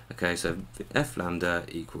 Okay, so F lambda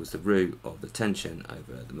equals the root of the tension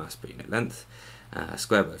over the mass per unit length,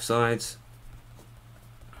 square both sides.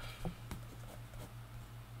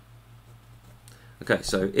 Okay,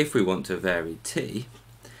 so if we want to vary T,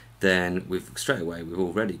 then straight away we've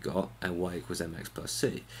already got a y equals mx plus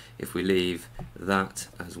c. If we leave that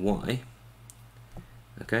as y,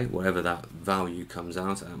 okay, whatever that value comes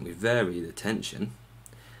out at, and we vary the tension,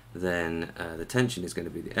 then the tension is going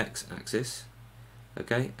to be the x-axis,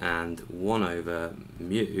 okay, and 1 over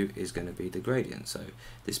mu is going to be the gradient. So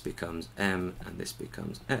this becomes m and this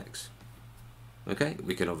becomes x. Okay,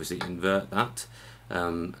 we can obviously invert that,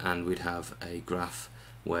 and we'd have a graph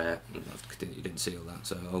where you didn't see all that,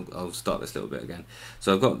 so I'll start this little bit again.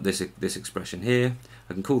 So I've got this expression here.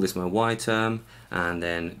 I can call this my y term, and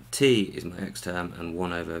then t is my x term, and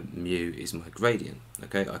 1 over mu is my gradient.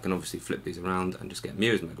 Okay, I can obviously flip these around and just get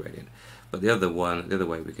mu as my gradient. But the other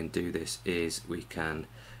way we can do this is we can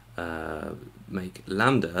make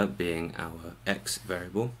lambda being our x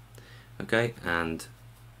variable, okay, and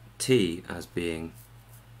t as being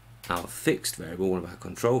our fixed variable, one of our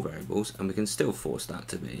control variables, and we can still force that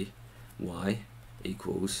to be y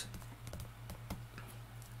equals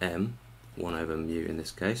m, 1 over mu in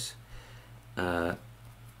this case,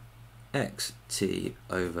 x t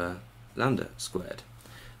over lambda squared.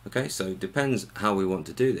 Okay, so it depends how we want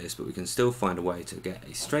to do this, but we can still find a way to get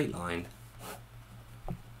a straight line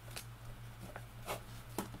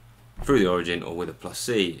through the origin, or with a plus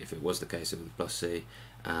c if it was the case of the plus c,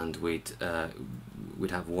 and we'd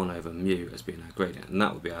have 1 over mu as being our gradient, and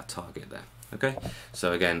that would be our target there. Okay,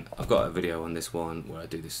 so again, I've got a video on this one where I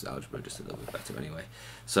do this algebra just a little bit better anyway.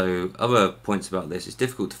 So other points about this, it's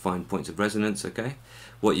difficult to find points of resonance. Okay,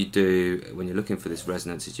 what you do when you're looking for this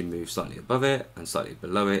resonance is you move slightly above it and slightly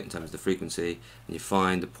below it in terms of the frequency, and you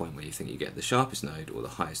find the point where you think you get the sharpest node or the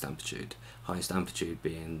highest amplitude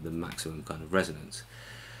being the maximum kind of resonance.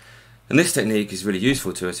 And this technique is really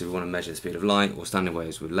useful to us if we want to measure the speed of light, or standard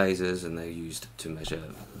waves with lasers, and they're used to measure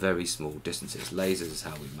very small distances. Lasers is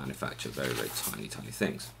how we manufacture very, very tiny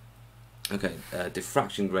things. Okay,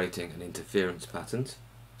 diffraction grating and interference patterns.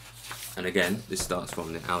 And again, this starts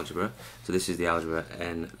from the algebra. So this is the algebra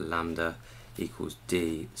n lambda equals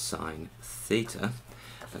d sine theta.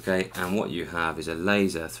 Okay, and what you have is a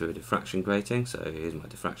laser through a diffraction grating. So here's my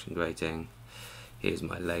diffraction grating, here's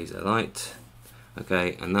my laser light.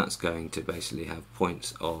 Okay, and that's going to basically have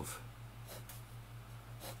points of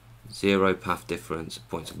 0 path difference,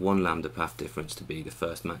 points of 1 lambda path difference to be the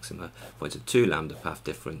first maxima, points of 2 lambda path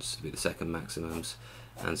difference to be the second maximums,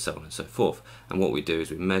 and so on and so forth. And what we do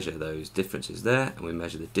is we measure those differences there, and we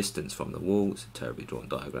measure the distance from the wall. It's a terribly drawn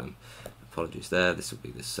diagram, apologies there, this will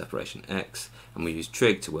be the separation x, and we use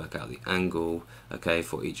trig to work out the angle, okay,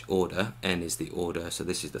 for each order. N is the order, so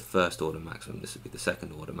this is the first order maximum, this would be the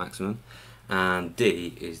second order maximum, and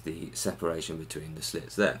d is the separation between the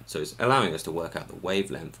slits there. So it's allowing us to work out the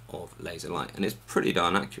wavelength of laser light, and it's pretty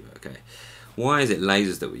darn accurate, okay. Why is it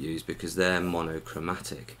lasers that we use? Because they're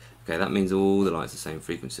monochromatic. Okay, that means all the light's the same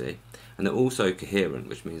frequency, and they're also coherent,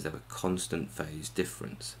 which means they have a constant phase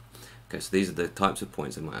difference. Okay, so these are the types of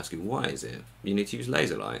points that might ask you, why is it? You need to use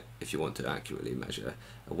laser light if you want to accurately measure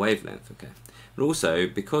a wavelength, okay? But also,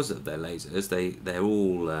 because of their lasers, they're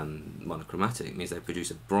all monochromatic. It means they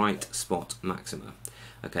produce a bright spot maxima.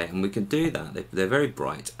 Okay, and we can do that. They're very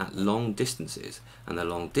bright at long distances, and the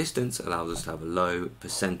long distance allows us to have a low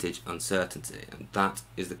percentage uncertainty, and that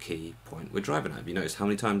is the key point we're driving at. Have you noticed how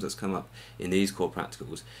many times that's come up in these core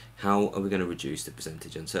practicals? How are we going to reduce the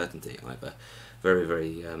percentage uncertainty? Either very,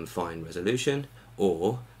 very fine resolution,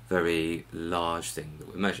 or very large thing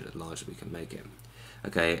that we measure, as large as we can make it.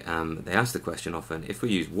 Okay, they ask the question often, if we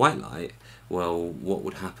use white light, well, what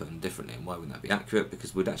would happen differently, and why wouldn't that be accurate?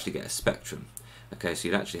 Because we'd actually get a spectrum. Okay, so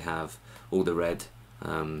you'd actually have all the red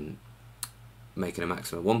making a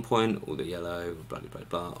maximum at one point, all the yellow, blah, blah, blah,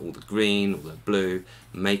 blah, all the green, all the blue,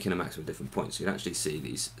 making a maximum at different points. So you'd actually see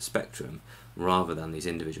these spectrum rather than these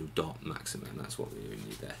individual dot maxima, and that's what we really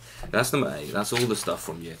need there. That's number 8. That's all the stuff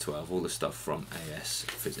from year 12, all the stuff from AS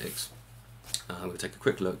Physics. We'll take a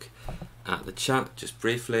quick look at the chat just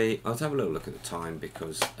briefly. I'll have a little look at the time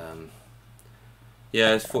because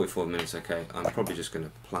yeah, it's 44 minutes, okay. I'm probably just going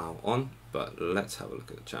to plough on, but let's have a look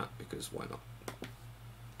at the chat because why not?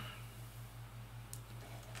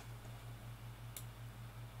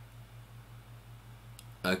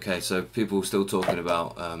 Okay, so people are still talking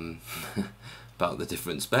about about the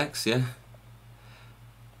different specs, yeah?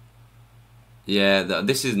 Yeah,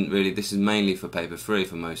 this isn't really, this is mainly for paper 3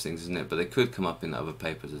 for most things, isn't it? But they could come up in other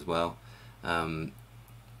papers as well.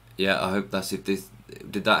 Yeah, I hope that's if this.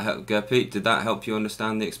 Did that help, Gurpreet? Did that help you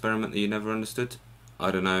understand the experiment that you never understood? I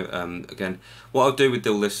don't know. Again, what I'll do with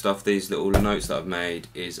all this stuff, these little notes that I've made,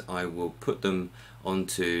 is I will put them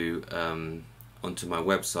onto onto my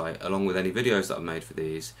website along with any videos that I've made for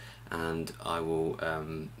these, and I will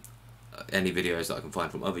any videos that I can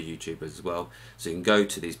find from other YouTubers as well. So you can go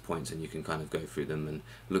to these points and you can kind of go through them and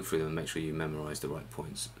look through them and make sure you memorise the right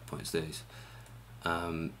points. These.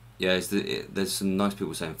 Yeah, there's some nice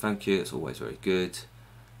people saying thank you. It's always very good.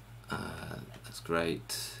 That's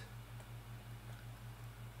great.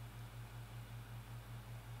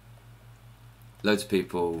 Loads of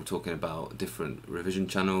people talking about different revision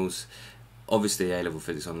channels. Obviously, A-Level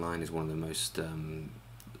Physics Online is one of the most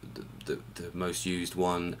the most used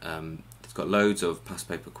one. It's got loads of past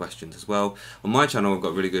paper questions as well. On my channel, I've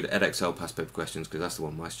got really good Edexcel past paper questions because that's the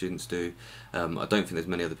one my students do. I don't think there's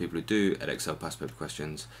many other people who do Edexcel past paper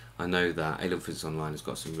questions. I know that A-Level Physics Online has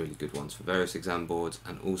got some really good ones for various exam boards,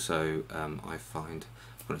 and also I find,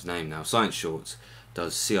 I've got his name now, Science Shorts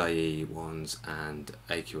does CIE ones and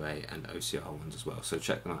AQA and OCR ones as well. So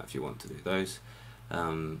check them out if you want to do those.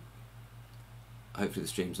 Hopefully the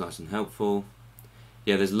stream's nice and helpful.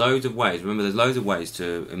 Yeah, there's loads of ways. Remember, there's loads of ways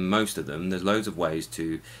to, in most of them, there's loads of ways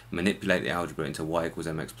to manipulate the algebra into y equals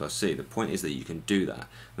mx plus c. The point is that you can do that.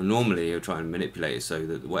 And normally you'll try and manipulate it so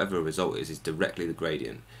that whatever the result is directly the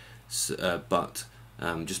gradient. So, but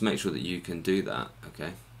just make sure that you can do that,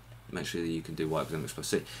 okay? Make sure that you can do y equals mx plus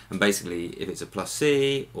c. And basically, if it's a plus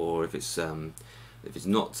c, or if it's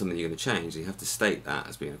not something you're going to change, you have to state that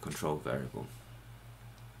as being a control variable.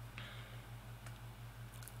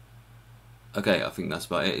 Okay, I think that's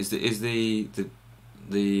about it. Is the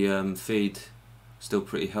feed still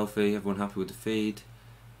pretty healthy? Everyone happy with the feed?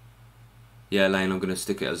 Yeah, Lane, I'm going to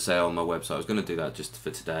stick it, as I say, on my website. I was going to do that just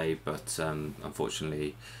for today, but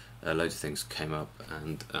unfortunately loads of things came up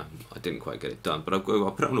and I didn't quite get it done. But I'll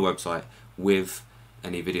put it on the website with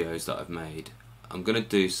any videos that I've made. I'm going to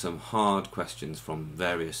do some hard questions from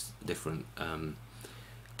various different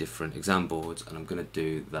exam boards, and I'm going to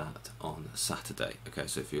do that on Saturday. Okay,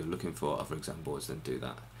 so if you're looking for other exam boards, then do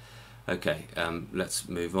that. Okay, let's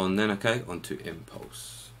move on then. Okay, on to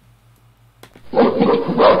impulse.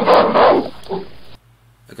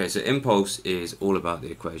 Okay, so impulse is all about the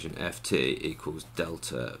equation Ft equals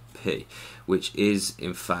delta P, which is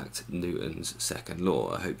in fact Newton's second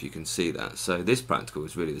law. I hope you can see that. So this practical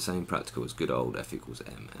is really the same practical as good old F equals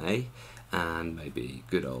ma, and maybe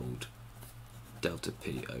good old delta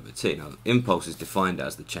p over t. Now, impulse is defined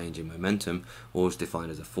as the change in momentum, or is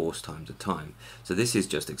defined as a force times the time. So this is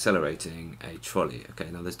just accelerating a trolley. Okay,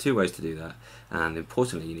 now there's two ways to do that, and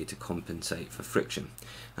importantly, you need to compensate for friction.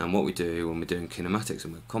 And what we do when we're doing kinematics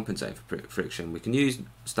and we're compensating for friction, we can use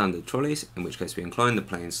standard trolleys, in which case we incline the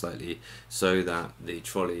plane slightly so that the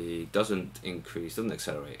trolley doesn't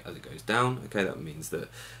accelerate as it goes down. Okay, that means that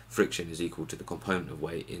friction is equal to the component of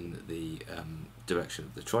weight in the direction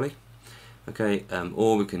of the trolley. Okay,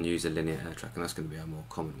 or we can use a linear air track, and that's going to be a more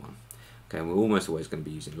common one. Okay, and we're almost always going to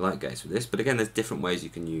be using light gaze for this, but again, there's different ways you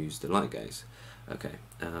can use the light gaze. Okay,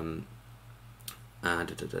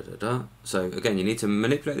 so again, you need to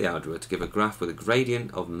manipulate the algebra to give a graph with a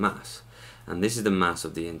gradient of mass, and this is the mass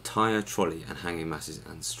of the entire trolley and hanging masses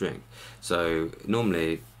and string. So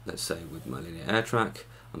normally, let's say with my linear air track,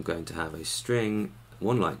 I'm going to have a string,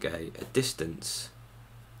 one light gauge, a distance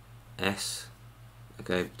s,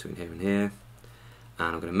 okay, between here and here,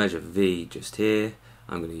 and I'm going to measure v just here.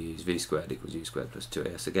 I'm going to use v squared equals u squared plus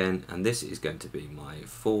 2as again, and this is going to be my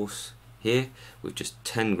force here with just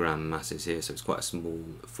 10 gram masses here, so it's quite a small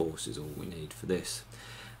force is all we need for this.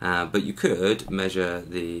 But you could measure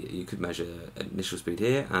initial speed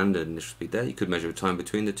here and an initial speed there. You could measure a time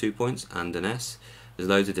between the 2 points and an s. There's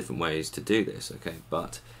loads of different ways to do this, okay,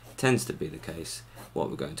 but it tends to be the case what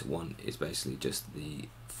we're going to want is basically just the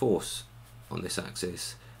force on this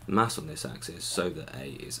axis, mass on this axis, so that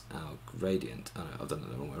a is our gradient. Oh no, I've done it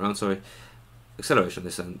the wrong way around, sorry. Acceleration on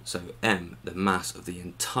this end, so m, the mass of the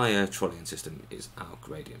entire trolley system, is our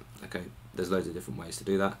gradient. Okay, there's loads of different ways to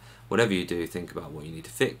do that. Whatever you do, think about what you need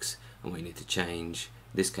to fix and what you need to change.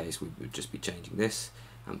 In this case, we would just be changing this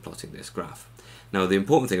and plotting this graph. Now, the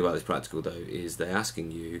important thing about this practical, though, is they're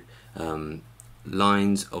asking you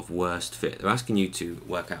lines of worst fit. They're asking you to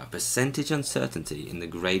work out a percentage uncertainty in the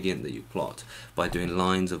gradient that you plot by doing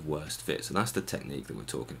lines of worst fit. So that's the technique that we're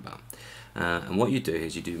talking about. And what you do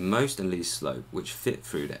is you do most and least slope, which fit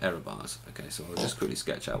through the error bars. Okay, so I'll just quickly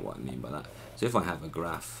sketch out what I mean by that. So if I have a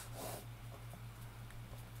graph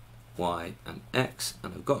y and x,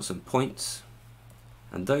 and I've got some points,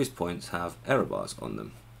 and those points have error bars on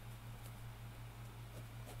them.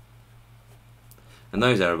 And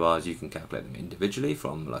those error bars, you can calculate them individually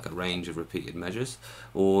from like a range of repeated measures,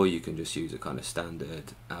 or you can just use a kind of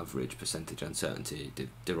standard average percentage uncertainty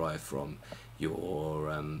derived from your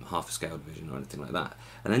half a scale division or anything like that.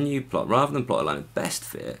 And then you plot, rather than plot a line of best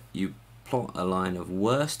fit, you plot a line of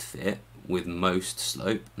worst fit with most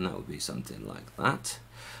slope, and that would be something like that.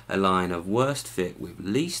 A line of worst fit with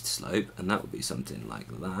least slope, and that would be something like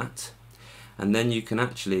that. And then you can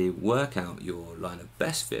actually work out your line of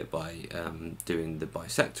best fit by doing the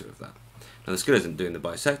bisector of that. Now the skill isn't doing the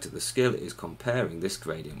bisector, the skill is comparing this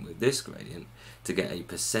gradient with this gradient to get a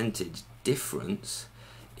percentage difference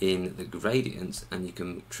in the gradients, and you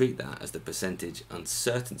can treat that as the percentage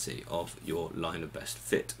uncertainty of your line of best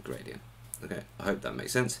fit gradient. Okay, I hope that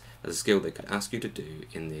makes sense. As a skill they could ask you to do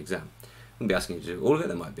in the exam. They won't be asking you to do all of it,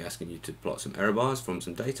 they might be asking you to plot some error bars from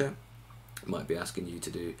some data, they might be asking you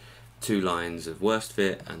to do 2 lines of worst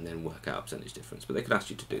fit and then work out a percentage difference, but they could ask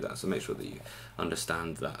you to do that, so make sure that you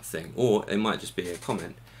understand that thing. Or it might just be a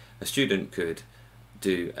comment. A student could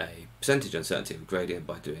do a percentage uncertainty of a gradient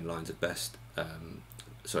by doing lines of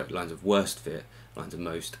lines of worst fit, lines of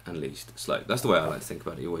most and least slope. That's the way I like to think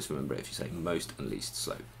about it. You always remember it if you say most and least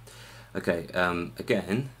slope. Okay,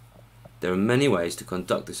 again, there are many ways to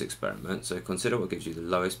conduct this experiment, so consider what gives you the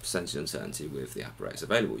lowest percentage uncertainty with the apparatus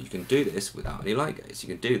available. You can do this without any light gaze. You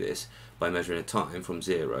can do this by measuring a time from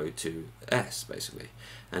 0 to s, basically,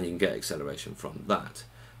 and you can get acceleration from that.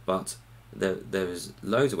 But there's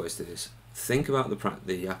loads of ways to do this. Think about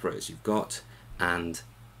the apparatus you've got, and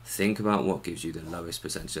think about what gives you the lowest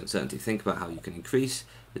percentage uncertainty. Think about how you can increase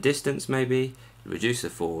the distance, maybe, reduce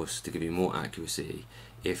the force to give you more accuracy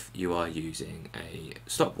if you are using a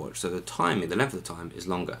stopwatch, so the timing, the length of the time is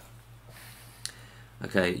longer.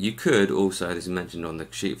 Okay, you could also, this is mentioned on the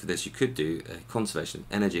sheet for this, you could do a conservation of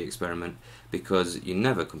energy experiment, because you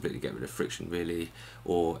never completely get rid of friction really,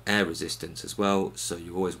 or air resistance as well, so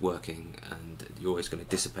you're always working and you're always going to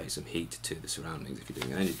dissipate some heat to the surroundings if you're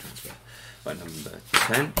doing energy transfer. Right, number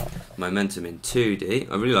 10, momentum in 2D.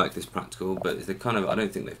 I really like this practical, but I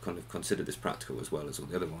don't think they've kind of considered this practical as well as all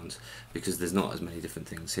the other ones, because there's not as many different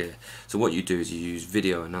things here. So what you do is you use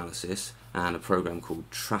video analysis and a program called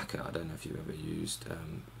Tracker. I don't know if you've ever used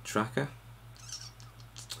Tracker.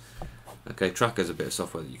 Okay, Tracker is a bit of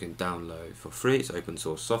software that you can download for free. It's open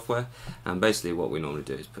source software, and basically what we normally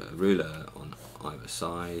do is put a ruler on either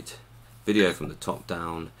side, video from the top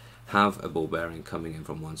down, have a ball bearing coming in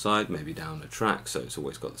from one side, maybe down a track, so it's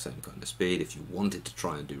always got the same kind of speed if you wanted to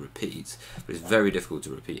try and do repeats, but it's very difficult to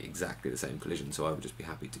repeat exactly the same collision, so I would just be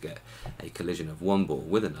happy to get a collision of one ball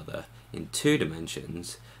with another in 2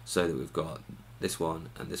 dimensions, so that we've got this one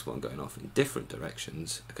and this one going off in different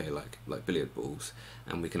directions, okay, like billiard balls,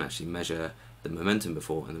 and we can actually measure the momentum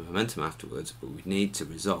before and the momentum afterwards, but we need to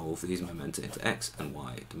resolve these momenta into x and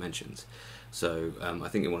y dimensions. So I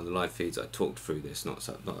think in one of the live feeds I talked through this not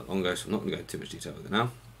that long ago, so I'm not going to go into too much detail with it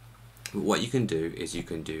now. But what you can do is you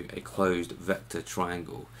can do a closed vector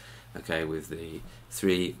triangle, okay, with the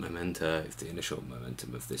 3 momenta if the initial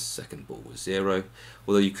momentum of this second ball was 0.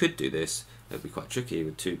 Although you could do this, it would be quite tricky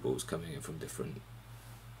with 2 balls coming in from different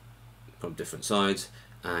sides,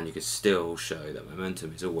 and you could still show that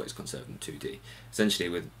momentum is always conserved in 2D. Essentially,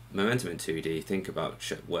 with momentum in 2D, think about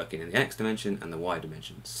working in the x dimension and the y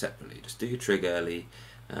dimension separately. Just do your trig early,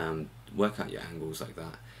 work out your angles like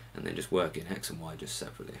that, and then just work in x and y just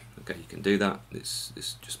separately. Okay, you can do that. It's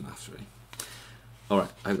just maths, really.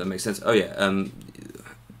 Alright, I hope that makes sense. Oh yeah,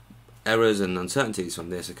 errors and uncertainties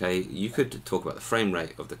from this. Okay, you could talk about the frame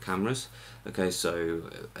rate of the cameras. Okay, so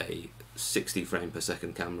a 60 frame per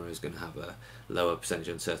second camera is going to have a lower percentage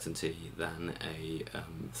uncertainty than a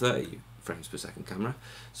 30 frames per second camera.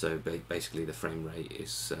 So basically the frame rate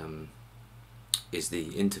is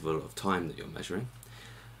the interval of time that you're measuring.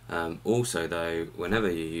 Also though, whenever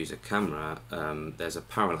you use a camera, there's a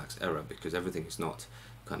parallax error because everything is not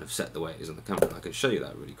kind of set the way it is on the camera. And I can show you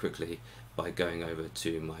that really quickly by going over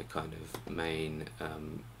to my kind of main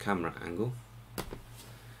camera angle.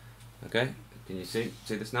 Okay, can you see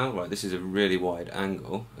this now? Right, this is a really wide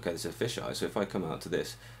angle. Okay, this is a fisheye, so if I come out to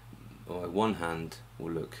this, my one hand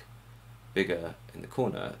will look bigger in the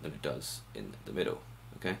corner than it does in the middle.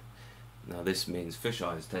 Okay, now this means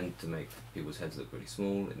fisheyes tend to make people's heads look really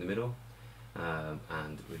small in the middle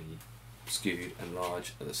and really skewed and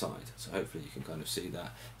large at the side. So hopefully you can kind of see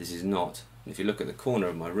that this is not, if you look at the corner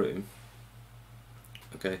of my room,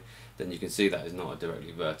 okay, then you can see that is not a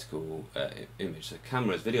directly vertical image. So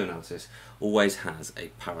camera's video analysis always has a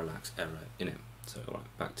parallax error in it. So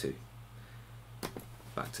alright, back to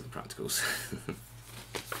the practicals.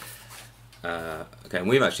 Okay, and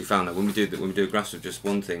we've actually found that when we do graphs of just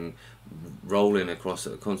one thing rolling across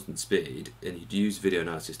at a constant speed, and you use video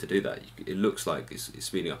analysis to do that, it looks like it's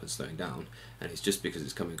speeding up and slowing down, and it's just because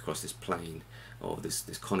it's coming across this plane, or this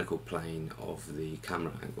conical plane of the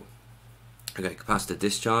camera angle. Okay, capacitor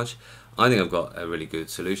discharge. I think I've got a really good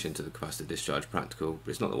solution to the capacitor discharge practical,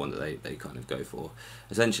 but it's not the one that they kind of go for.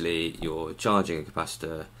 Essentially, you're charging a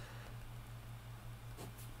capacitor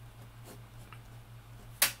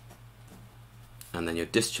and then you're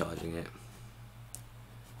discharging it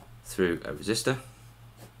through a resistor,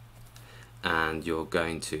 and you're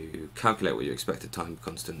going to calculate what you expect the time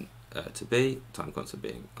constant to be, time constant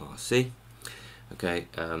being RC. Okay,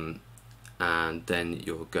 and then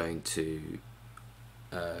you're going to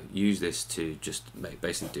use this to just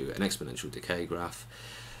basically do an exponential decay graph.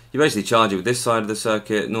 You basically charge it with this side of the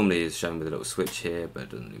circuit. Normally it's shown with a little switch here, but it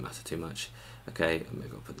doesn't really matter too much. Okay, and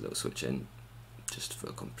maybe I'll put the little switch in just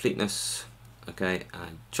for completeness. Okay,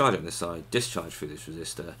 and charge it on this side, discharge through this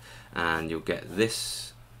resistor, and you'll get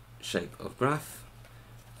this shape of graph,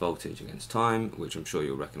 voltage against time, which I'm sure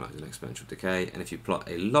you'll recognize as an exponential decay. And if you plot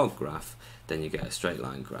a log graph, then you get a straight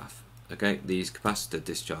line graph. Okay, these capacitor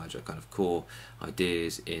discharge are kind of core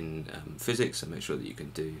ideas in physics, so make sure that you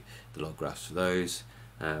can do the log graphs for those.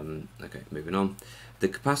 Okay, moving on. The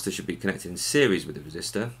capacitor should be connected in series with the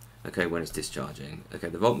resistor, okay, when it's discharging. Okay,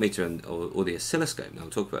 the voltmeter or the oscilloscope, now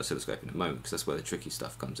we'll talk about oscilloscope in a moment because that's where the tricky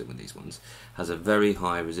stuff comes in with these ones, has a very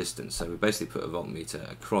high resistance. So we basically put a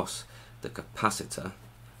voltmeter across the capacitor,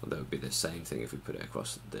 although it would be the same thing if we put it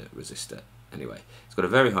across the resistor. Anyway, it's got a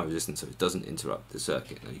very high resistance, so it doesn't interrupt the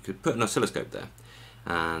circuit. Now you could put an oscilloscope there,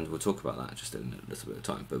 and we'll talk about that just in a little bit of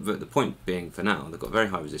time. But the point being, for now, they've got very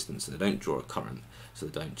high resistance, so they don't draw a current, so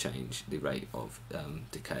they don't change the rate of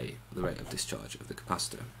decay, the rate of discharge of the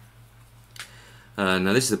capacitor.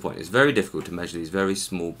 Now this is the point, it's very difficult to measure these very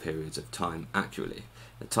small periods of time accurately.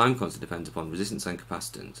 The time constant depends upon resistance and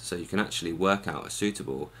capacitance, so you can actually work out a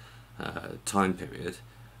suitable time period,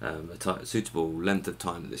 a suitable length of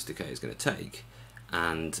time that this decay is going to take,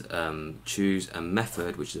 and choose a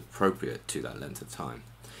method which is appropriate to that length of time.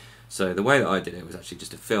 So the way that I did it was actually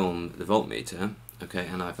just to film the voltmeter, okay,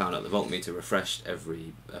 and I found out the voltmeter refreshed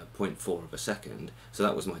every 0.4 of a second, so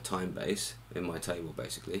that was my time base in my table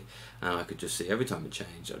basically, and I could just see every time it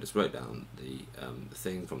changed. I just wrote down the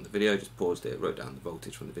thing from the video, just paused it, wrote down the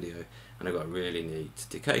voltage from the video, and I got a really neat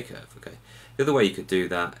decay curve. Okay, the other way you could do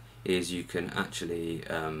that is you can actually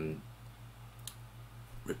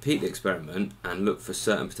repeat the experiment and look for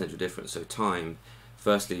certain potential difference. So time,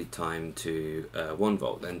 firstly time to 1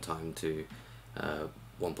 volt, then time to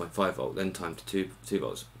 1.5 volt, then time to 2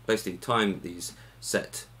 volts. Basically time these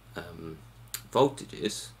set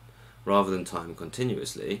voltages rather than time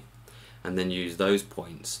continuously, and then use those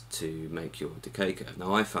points to make your decay curve.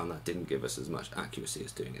 Now I found that didn't give us as much accuracy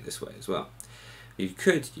as doing it this way as well. You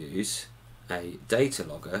could use a data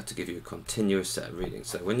logger to give you a continuous set of readings.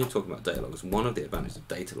 So when you're talking about data loggers, one of the advantages of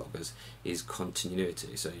data loggers is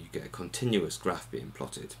continuity. So you get a continuous graph being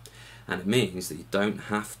plotted, and it means that you don't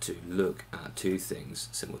have to look at two things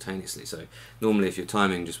simultaneously. So normally if you're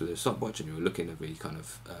timing just with a stopwatch and you're looking every kind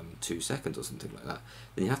of 2 seconds or something like that,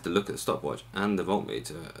 then you have to look at the stopwatch and the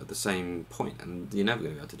voltmeter at the same point, and you're never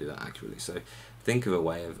going to be able to do that accurately. So think of a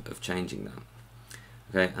way of changing that.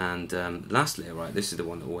 Okay, and lastly, right, this is the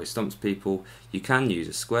one that always stumps people. You can use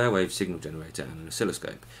a square wave signal generator and an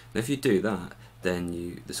oscilloscope. And if you do that,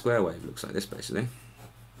 then the square wave looks like this basically.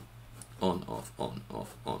 On, off, on,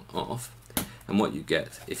 off, on, off. And what you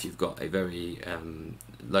get if you've got a very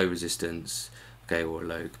low resistance, okay, or a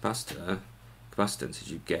low capacitance,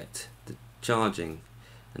 is you get the charging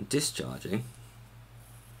and discharging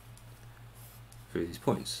through these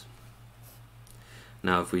points.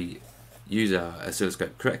 Now if we use our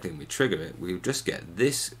oscilloscope correctly and we trigger it, we'll just get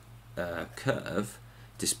this curve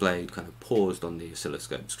displayed kind of paused on the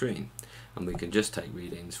oscilloscope screen, and we can just take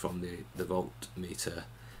readings from the voltmeter.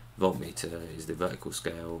 Voltmeter is the vertical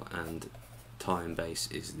scale and time base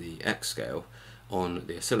is the X scale on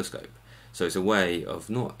the oscilloscope. So it's a way of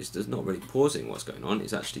it's not really pausing what's going on,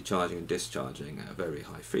 it's actually charging and discharging at a very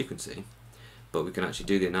high frequency. But we can actually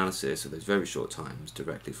do the analysis of those very short times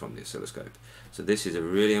directly from the oscilloscope. So this is a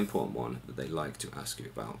really important one that they like to ask you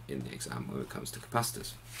about in the exam when it comes to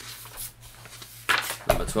capacitors.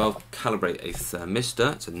 Number 12, calibrate a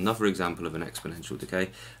thermistor. It's another example of an exponential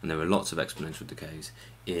decay, and there are lots of exponential decays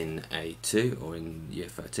in A2 or in year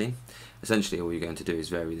 13. Essentially all you're going to do is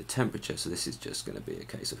vary the temperature, so this is just going to be a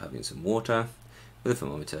case of having some water with a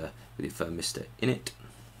thermometer with your thermistor in it.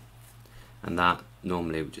 And that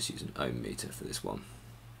normally we just use an ohm meter for this one.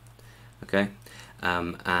 Okay,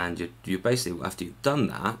 and you basically, after you've done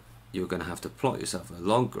that, you're going to have to plot yourself a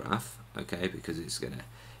log graph, okay, because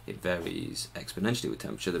it varies exponentially with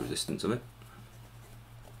temperature, the resistance of it.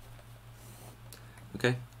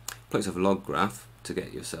 Okay, plot yourself a log graph to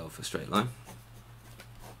get yourself a straight line,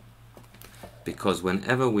 because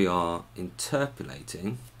whenever we are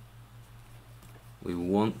interpolating, we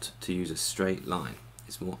want to use a straight line.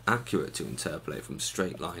 It's more accurate to interpolate from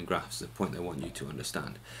straight line graphs, the point they want you to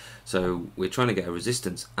understand. So we're trying to get a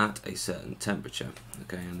resistance at a certain temperature,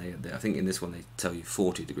 okay, and I think in this one they tell you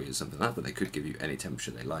 40 degrees or something like that, but they could give you any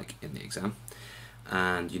temperature they like in the exam.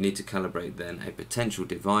 And you need to calibrate then a potential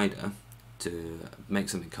divider to make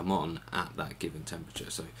something come on at that given temperature.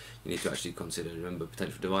 So you need to actually consider, remember,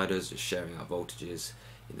 potential dividers, just sharing out voltages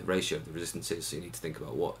in the ratio of the resistances, so you need to think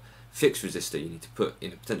about what fixed resistor you need to put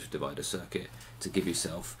in a potential divider circuit to give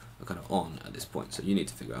yourself a kind of on at this point. So you need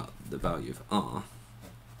to figure out the value of R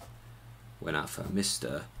when our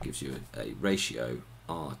thermistor gives you a ratio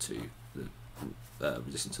R to the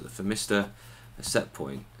resistance of the thermistor, a set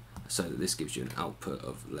point, so that this gives you an output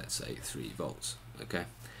of, let's say, 3 volts. Okay,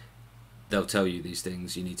 they'll tell you these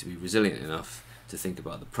things. You need to be resilient enough to think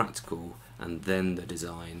about the practical and then the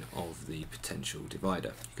design of the potential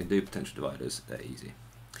divider. You can do potential dividers, they're easy.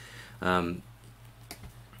 Alright,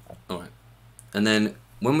 and then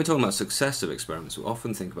when we're talking about success of experiments, we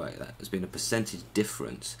often think about that as being a percentage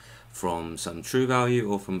difference from some true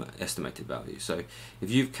value or from estimated value. So if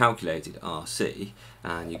you've calculated RC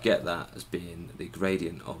and you get that as being the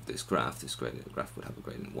gradient of this graph would have a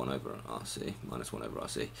gradient 1 over RC, minus 1 over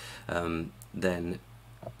RC, then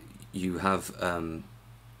you have a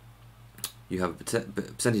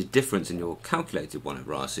percentage difference in your calculated 1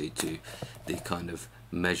 over RC to the kind of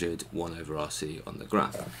measured 1 over RC on the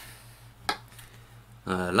graph.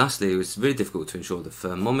 Lastly, it's really difficult to ensure the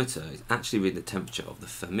thermometer is actually reading the temperature of the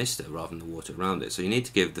thermistor rather than the water around it. So you need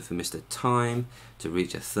to give the thermistor time to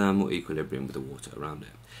reach a thermal equilibrium with the water around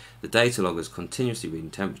it. The data logger is continuously reading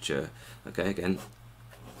temperature. Okay, again,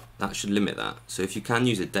 that should limit that. So if you can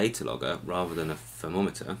use a data logger rather than a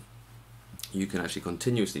thermometer, you can actually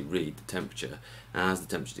continuously read the temperature as the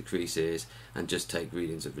temperature decreases and just take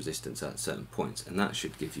readings of resistance at certain points, and that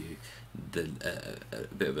should give you a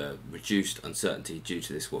bit of a reduced uncertainty due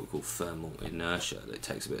to this what we call thermal inertia, that it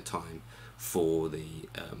takes a bit of time for the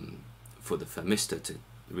thermistor to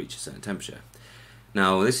reach a certain temperature.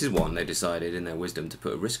 Now this is one they decided in their wisdom to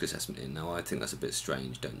put a risk assessment in. Now I think that's a bit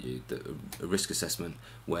strange, don't you? That a risk assessment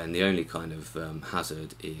when the only kind of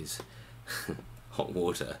hazard is hot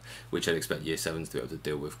water, which I'd expect year 7s to be able to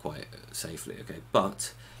deal with quite safely, okay?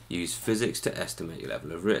 But use physics to estimate your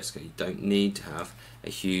level of risk. You don't need to have a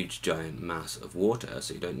huge giant mass of water,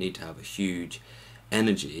 so you don't need to have a huge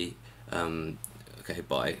energy, okay,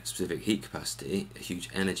 by specific heat capacity, a huge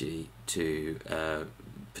energy to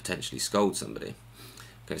potentially scald somebody.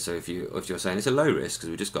 Okay, so if you're saying it's a low risk because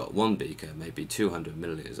we've just got one beaker, maybe 200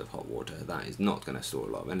 milliliters of hot water, that is not going to store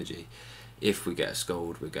a lot of energy. If we get a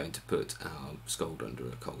scald, we're going to put our scald under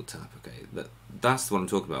a cold tap. Okay, that's what I'm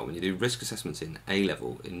talking about. When you do risk assessments in A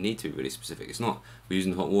level, it needs to be really specific. It's not we're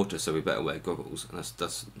using hot water, so we better wear goggles, and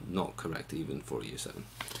that's not correct even for a year 7.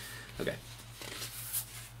 Okay.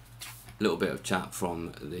 A little bit of chat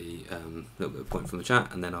from the little bit of point from the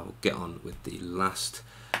chat, and then I'll get on with the last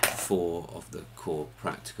 4 of the core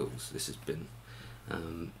practicals. This has been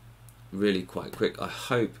really quite quick. I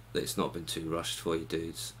hope that it's not been too rushed for you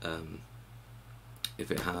dudes. If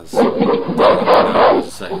it has, as I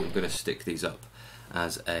say, I'm going to stick these up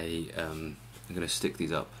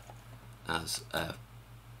as a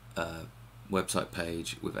website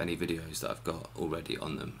page with any videos that I've got already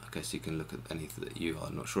on them. Okay, so you can look at anything that you are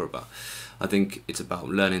not sure about. I think it's about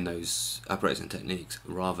learning those apparatus and techniques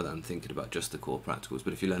rather than thinking about just the core practicals.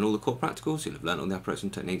 But if you learn all the core practicals, you'll have learned all the apparatus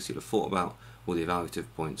and techniques, you'll have thought about all the evaluative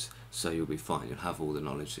points, so you'll be fine. You'll have all the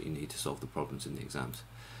knowledge that you need to solve the problems in the exams.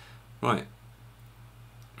 Right.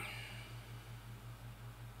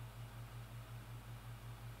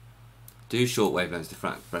 Do short wavelengths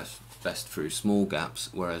diffract best through small gaps,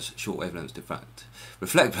 whereas short wavelengths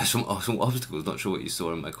reflect best from obstacles? Not sure what you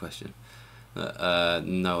saw in my question.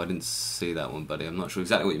 No, I didn't see that one, buddy. I'm not sure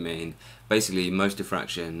exactly what you mean. Basically, most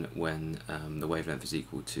diffraction when the wavelength is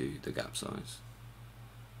equal to the gap size.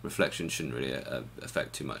 Reflection shouldn't really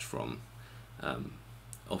affect too much from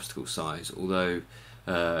obstacle size, although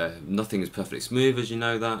nothing is perfectly smooth, as you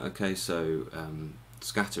know that. Okay, so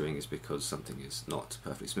scattering is because something is not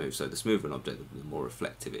perfectly smooth. So the smoother an object, the more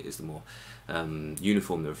reflective it is, the more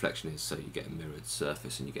uniform the reflection is, so you get a mirrored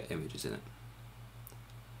surface and you get images in it.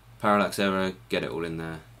 Parallax error, get it all in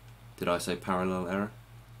there. Did I say parallel error?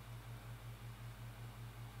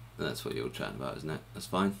 That's what you're chatting about, isn't it? That's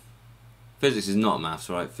fine. Physics is not maths,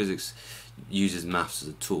 right? Physics uses maths as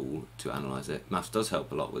a tool to analyse it. Maths does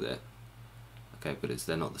help a lot with it. Okay, but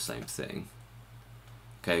they're not the same thing.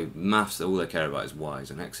 Okay, maths, all they care about is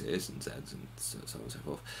y's and x's and z's and so on and so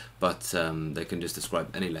forth. But they can just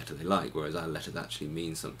describe any letter they like, whereas our letters actually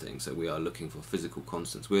mean something. So we are looking for physical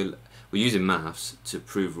constants. We're using maths to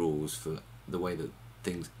prove rules for the way that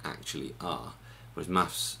things actually are, whereas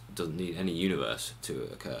maths doesn't need any universe to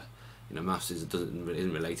occur. You know, maths isn't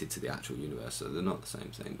related to the actual universe, so they're not the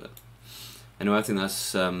same thing. But anyway, I think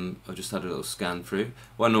that's, I've just had a little scan through.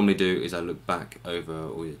 What I normally do is I look back over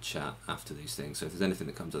all your chat after these things, so if there's anything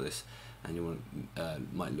that comes of this and you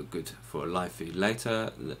want might look good for a live feed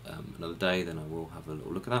later, another day, then I will have a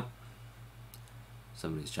little look at that.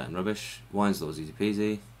 Somebody's chatting rubbish. Wine's Law's easy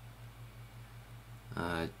peasy.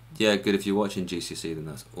 Yeah, good. If you're watching GCSE, then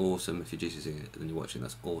that's awesome. If you're GCSE, then you're watching,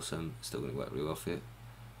 that's awesome. It's still going to work really well for you.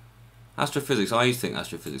 Astrophysics, I used to think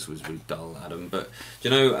astrophysics was really dull, Adam, but do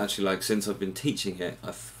you know, actually, like, since I've been teaching it,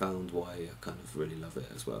 I've found why I kind of really love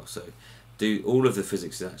it as well. So all of the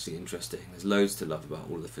physics is actually interesting. There's loads to love about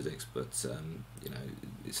all of the physics, but you know,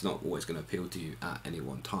 it's not always going to appeal to you at any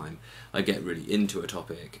one time. I get really into a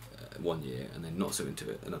topic one year and then not so into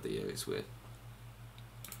it another year. It's weird.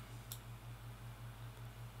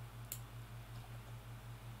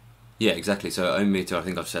 Yeah, exactly. So ohm meter, I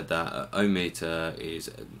think I've said that. Ohm meter is,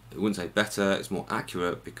 I wouldn't say better, it's more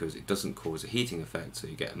accurate because it doesn't cause a heating effect, so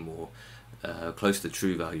you get a more close to the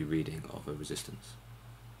true value reading of a resistance.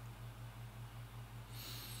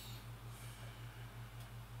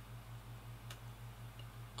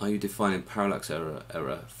 Are you defining parallax error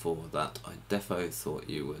for that? I defo thought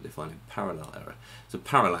you were defining parallel error. So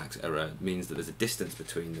parallax error means that there's a distance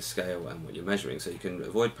between the scale and what you're measuring. So you can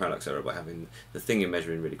avoid parallax error by having the thing you're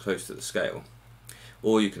measuring really close to the scale.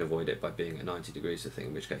 Or you can avoid it by being at 90 degrees of the thing,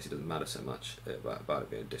 in which case it doesn't matter so much about it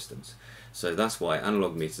being a distance. So that's why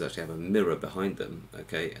analog meters actually have a mirror behind them,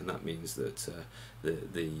 okay? And that means that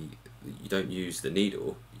you don't use the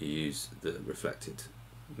needle, you use the reflected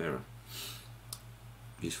mirror.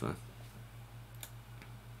 Useful.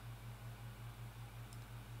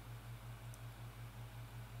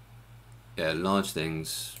 Yeah, large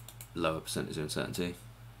things, lower percentage of uncertainty.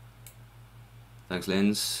 Thanks,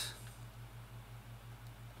 Linz.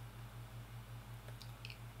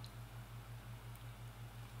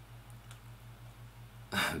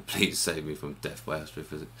 Please save me from death by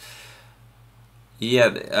astrophysics. Yeah,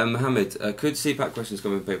 Mohammed, could CPAC questions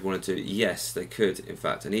come in paper 1 and 2? Yes, they could, in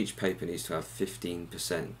fact, and each paper needs to have 15%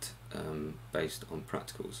 based on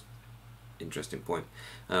practicals. Interesting point.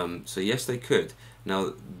 So yes, they could.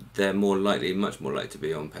 Now, they're more likely, much more likely to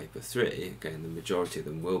be on paper 3. Again, the majority of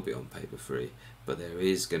them will be on paper 3, but there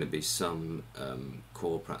is going to be some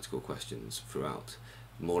core practical questions throughout.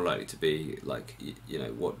 More likely to be like, you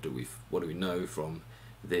know, what do we know from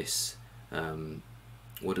this?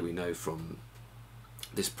 What do we know from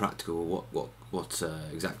this practical? What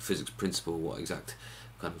exact physics principle? What exact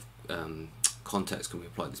kind of context can we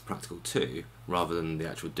apply this practical to, rather than the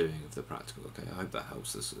actual doing of the practical? Okay, I hope that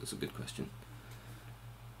helps. That's a good question.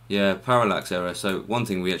 Yeah, parallax error. So one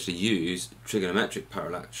thing we actually use trigonometric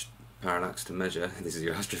parallax to measure. This is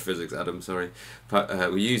your astrophysics, Adam. Sorry.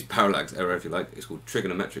 We use parallax error, if you like. It's called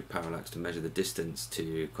trigonometric parallax to measure the distance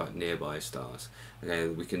to quite nearby stars. Okay,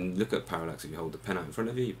 we can look at parallax if you hold the pen out in front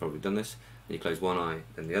of you. You've probably done this. And you close one eye,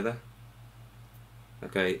 then the other.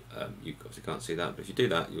 Okay, you obviously can't see that, but if you do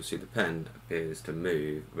that, you'll see the pen appears to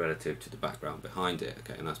move relative to the background behind it.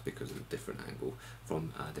 Okay, and that's because of a different angle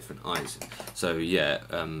from different eyes. So yeah,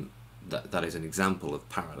 that is an example of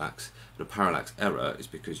parallax. The parallax error is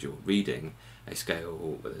because you're reading a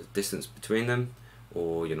scale where there's distance between them,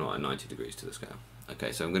 or you're not at 90 degrees to the scale.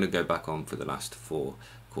 Okay, so I'm going to go back on for the last 4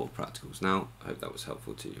 core practicals now. I hope that was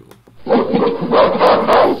helpful to you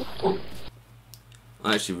all.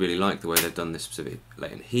 I actually really like the way they've done this specific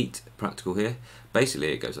latent heat practical here.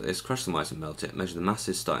 Basically it goes like this: crush some ice and melt it, measure the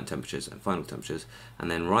masses, starting temperatures and final temperatures, and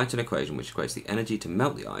then write an equation which equates the energy to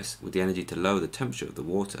melt the ice with the energy to lower the temperature of the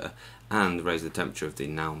water and raise the temperature of the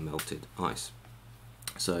now melted ice.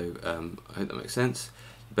 So I hope that makes sense.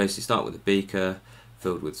 You basically start with a beaker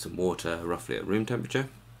filled with some water roughly at room temperature.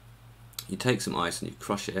 You take some ice and you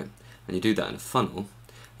crush it, and you do that in a funnel.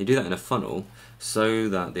 You do that in a funnel so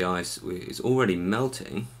that the ice is already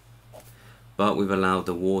melting, but we've allowed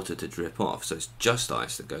the water to drip off, so it's just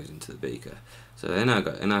ice that goes into the beaker. So in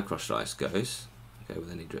our crushed ice goes, okay,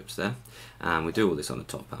 with any drips there, and we do all this on the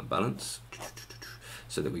top hand balance,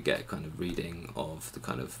 so that we get a kind of reading of the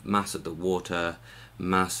kind of mass of the water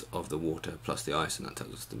plus the ice, and that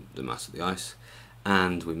tells us the mass of the ice.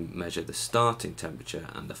 And we measure the starting temperature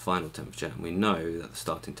and the final temperature, and we know that the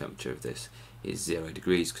starting temperature of this is 0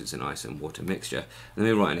 degrees because it's an ice and water mixture. And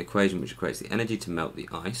then we write an equation which equates the energy to melt the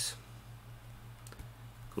ice,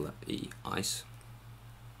 call that E ice,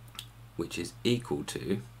 which is equal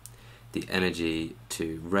to the energy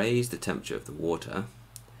to raise the temperature of the water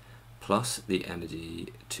plus the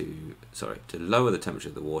energy to lower the temperature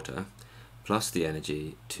of the water plus the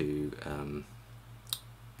energy to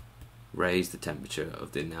raise the temperature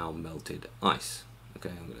of the now melted ice. Okay,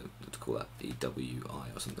 I'm going to call that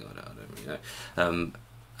EWI or something like that, I don't really know.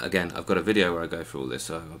 Again, I've got a video where I go through all this,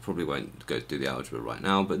 so I probably won't go do the algebra right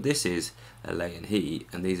now, but this is a latent heat,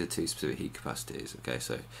 and these are 2 specific heat capacities. Okay,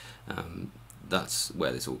 so that's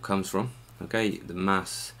where this all comes from. Okay, the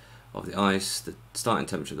mass of the ice, the starting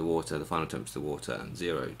temperature of the water, the final temperature of the water, and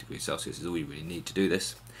 0 degrees Celsius is all you really need to do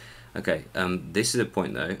this. Okay, this is a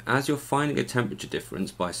point though. As you're finding a temperature difference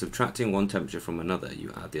by subtracting one temperature from another,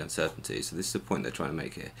 you add the uncertainty. So this is the point they're trying to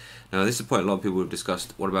make here. Now this is a point a lot of people have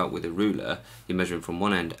discussed. What about with a ruler? You're measuring from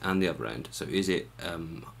one end and the other end. So is it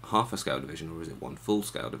half a scale division or is it 1 full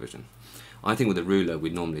scale division? I think with a ruler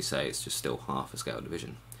we'd normally say it's just still half a scale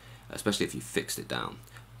division, especially if you fixed it down.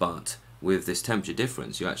 But with this temperature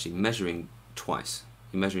difference, you're actually measuring twice.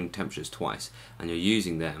 You're measuring temperatures twice, and you're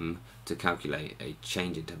using them to calculate a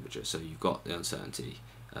change in temperature, so you've got the uncertainty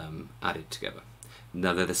added together.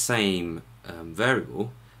 Now they're the same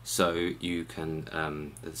variable, so you can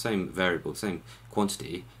they're the same variable, the same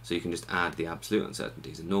quantity, so you can just add the absolute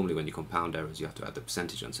uncertainties. And normally when you compound errors you have to add the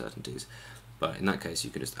percentage uncertainties, but in that case you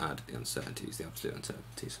can just add the uncertainties, the absolute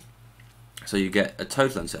uncertainties. So you get a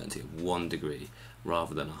total uncertainty of 1 degree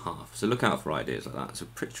rather than a half. So look out for ideas like that. It's a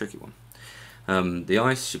pretty tricky one. The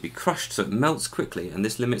ice should be crushed so it melts quickly, and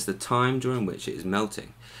this limits the time during which it is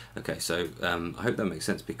melting. Okay, so I hope that makes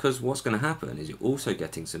sense, because what's going to happen is you're also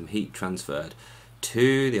getting some heat transferred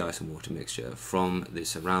to the ice and water mixture from the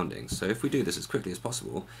surroundings. So if we do this as quickly as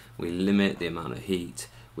possible, we limit the amount of heat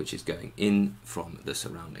which is going in from the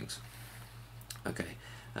surroundings. Okay,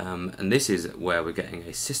 and this is where we're getting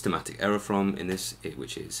a systematic error from in this,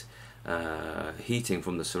 which is heating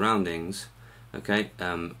from the surroundings. Okay,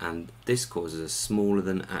 and this causes a smaller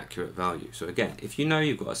than accurate value. So again, if you know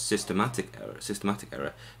you've got a systematic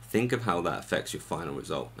error, think of how that affects your final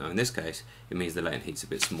result. Now in this case, it means the latent heat's a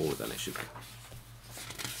bit smaller than it should be.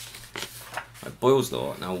 Right, Boyle's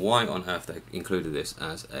law. Now, why on earth they included this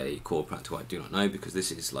as a core practical, I do not know, because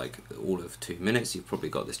this is like all of 2 minutes. You've probably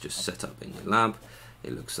got this just set up in your lab.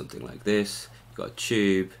 It looks something like this. You've got a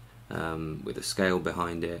tube with a scale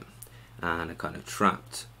behind it and a kind of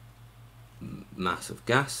trapped mass of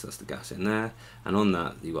gas. That's the gas in there, and on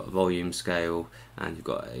that you've got a volume scale, and you've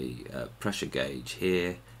got a pressure gauge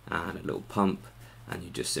here and a little pump, and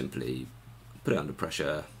you just simply put it under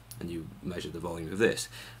pressure and you measure the volume of this,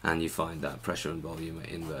 and you find that pressure and volume are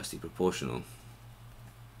inversely proportional.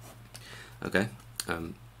 Okay,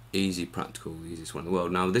 easy practical, the easiest one in the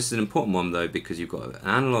world. Now this is an important one though, because you've got an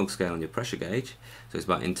analog scale on your pressure gauge, so it's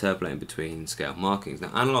about interpolating between scale markings.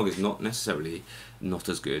 Now analog is not necessarily not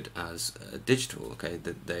as good as digital. Okay,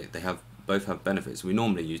 they both have benefits. We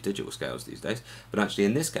normally use digital scales these days, but actually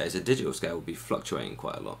in this case a digital scale will be fluctuating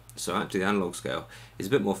quite a lot. So actually the analog scale is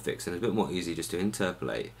a bit more fixed and it's a bit more easy just to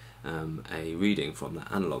interpolate a reading from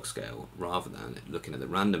the analog scale rather than looking at the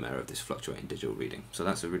random error of this fluctuating digital reading. So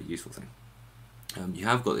that's a really useful thing. You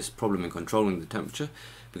have got this problem in controlling the temperature,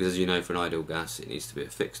 because as you know, for an ideal gas it needs to be a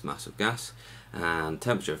fixed mass of gas, and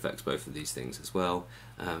temperature affects both of these things as well.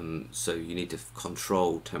 So you need to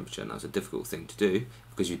control temperature, and that's a difficult thing to do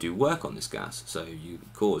because you do work on this gas, so you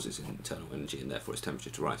cause its internal energy and therefore its temperature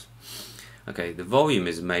to rise. Okay, the volume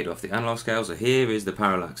is made off the analog scale, so here is the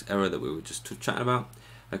parallax error that we were just chatting about.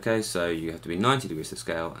 Okay, so you have to be 90 degrees to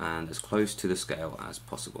scale and as close to the scale as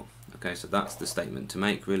possible. Okay, so that's the statement to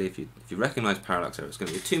make really. If you recognise parallax error, it's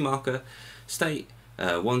going to be a 2-marker state.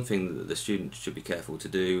 One thing that the student should be careful to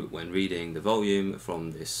do when reading the volume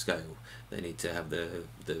from this scale, they need to have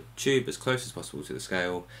the tube as close as possible to the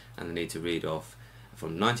scale, and they need to read off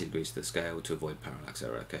from 90 degrees to the scale to avoid parallax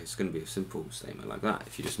error. Okay, it's going to be a simple statement like that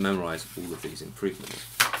if you just memorise all of these improvements.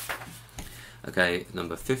 Okay,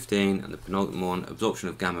 number 15 and the penultimate one, absorption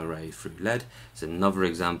of gamma ray through lead. It's another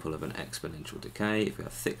example of an exponential decay. If we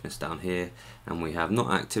have thickness down here and we have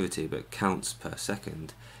not activity but counts per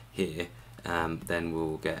second here, then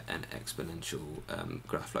we'll get an exponential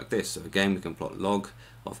graph like this. So again, we can plot log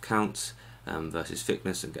of counts versus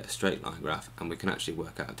thickness and get a straight line graph, and we can actually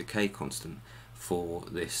work out a decay constant for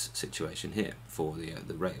this situation here, for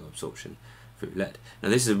the rate of absorption through lead. Now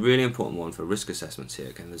this is a really important one for risk assessments here.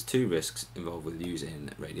 Okay, there's 2 risks involved with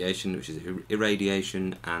using radiation, which is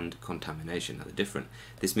irradiation and contamination. Now they're different.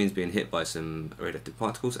 This means being hit by some radioactive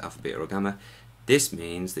particles, alpha, beta or gamma. This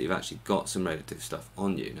means that you've actually got some radioactive stuff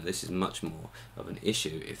on you. Now this is much more of an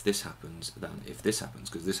issue if this happens than if this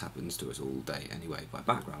happens, because this happens to us all day anyway by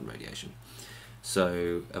background radiation.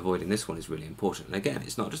 So avoiding this one is really important. And again,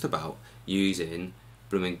 it's not just about using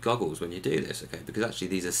blooming goggles when you do this, okay, because actually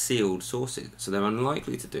these are sealed sources, so they're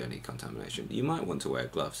unlikely to do any contamination. You might want to wear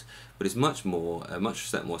gloves, but it's much more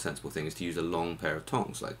sensible thing is to use a long pair of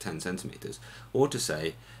tongs, like 10 centimeters, or to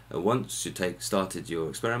say once you started your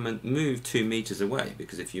experiment, move 2 meters away,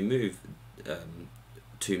 because if you move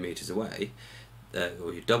 2 meters away,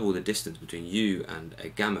 or you double the distance between you and a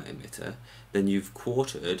gamma emitter, then you've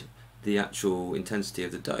quartered the actual intensity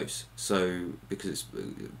of the dose. So because it's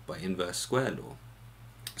by inverse square law.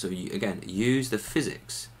 So you, again, use the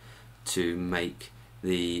physics to make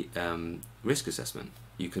the risk assessment.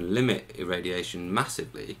 You can limit irradiation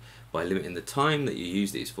massively by limiting the time that you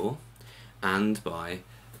use these for, and by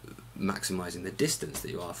maximizing the distance that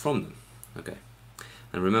you are from them. Okay,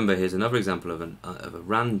 and remember, here's another example of a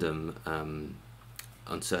random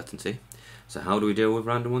uncertainty. So how do we deal with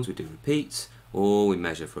random ones? We do repeats, or we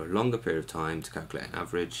measure for a longer period of time to calculate an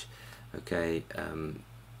average. Okay.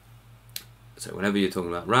 So whenever you're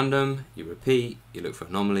talking about random, you repeat, you look for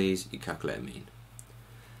anomalies, you calculate a mean.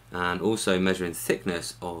 And also measuring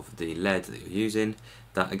thickness of the lead that you're using,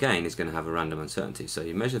 that again is going to have a random uncertainty. So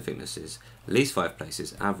you measure thicknesses at least 5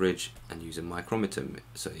 places, average, and use a micrometer,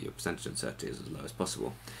 so your percentage uncertainty is as low as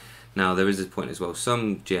possible. Now there is this point as well,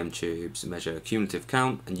 some GM tubes measure a cumulative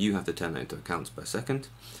count, and you have to turn that into a counts per second.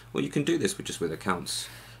 Well, you can do this with a counts,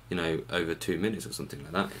 you know, over 2 minutes or something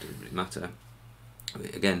like that, it doesn't really matter.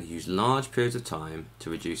 Again, use large periods of time to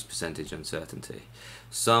reduce percentage uncertainty.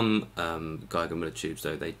 Some Geiger-Müller tubes,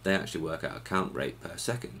 though, they actually work out a count rate per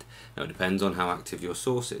second. Now, it depends on how active your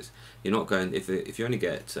source is. You're not going, if you only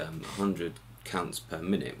get 100 counts per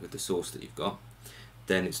minute with the source that you've got,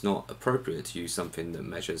 then it's not appropriate to use something that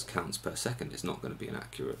measures counts per second. It's not going to be an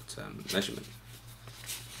accurate measurement.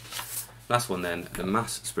 Last one then, the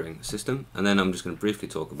mass spring system, and then I'm just going to briefly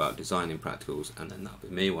talk about designing practicals, and then that'll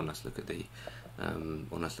be me. One last look at the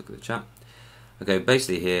chat. Okay,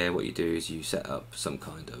 basically here what you do is you set up some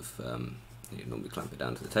kind of, you normally clamp it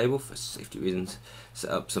down to the table for safety reasons, set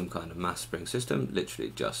up some kind of mass spring system,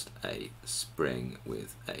 literally just a spring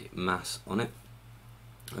with a mass on it.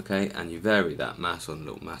 Okay, and you vary that mass on a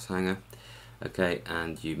little mass hanger. Okay,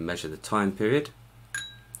 and you measure the time period,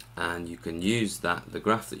 and you can use the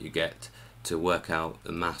graph that you get to work out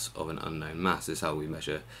the mass of an unknown mass. This is how we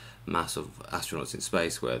measure mass of astronauts in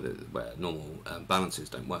space where normal balances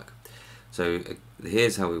don't work. So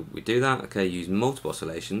here's how we do that. Okay, use multiple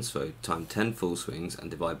oscillations, so time 10 full swings and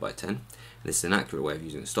divide by 10. This is an accurate way of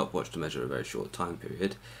using a stopwatch to measure a very short time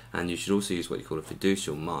period. And you should also use what you call a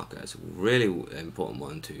fiducial marker. It's a really important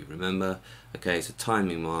one to remember. Okay, it's a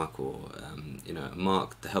timing mark, or a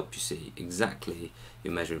mark to help you see exactly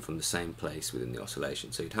you're measuring from the same place within the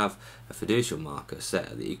oscillation. So you'd have a fiducial marker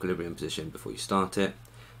set at the equilibrium position before you start it,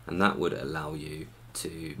 and that would allow you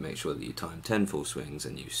to make sure that you time 10 full swings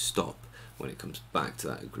and you stop when it comes back to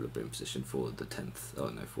that equilibrium position for the 10th. Oh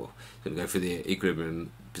no, it's going to go for the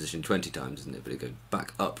equilibrium position 20 times, isn't it? But it goes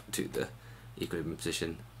back up to the equilibrium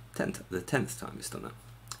position the 10th time it's done that,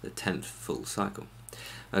 the 10th full cycle.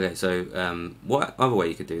 Okay, so what other way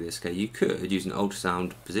you could do this? Okay, you could use an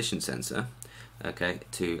ultrasound position sensor, okay,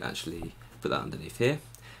 to actually put that underneath here,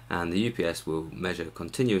 and the UPS will measure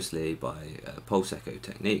continuously by pulse echo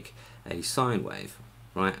technique a sine wave,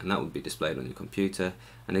 right, and that would be displayed on your computer.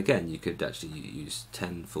 And again, you could actually use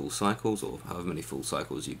 10 full cycles, or however many full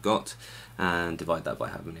cycles you've got, and divide that by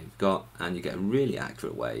how many you've got, and you get a really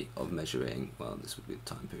accurate way of measuring, well, this would be the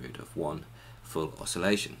time period of one full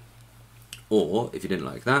oscillation. Or if you didn't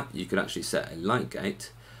like that, you could actually set a light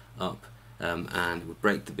gate up, and it would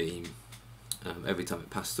break the beam every time it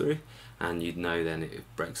passed through, and you'd know then it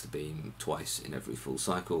breaks the beam twice in every full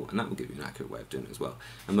cycle, and that will give you an accurate way of doing it as well.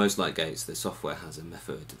 And most light gates, the software has a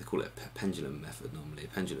method, they call it a pendulum method normally, a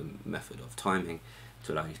pendulum method of timing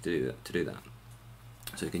to allow you to do that.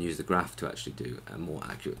 So you can use the graph to actually do a more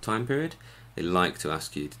accurate time period. They like to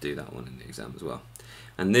ask you to do that one in the exam as well.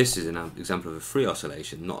 And this is an example of a free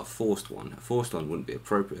oscillation, not a forced one. A forced one wouldn't be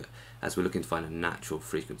appropriate, as we're looking to find a natural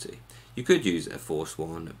frequency. You could use a forced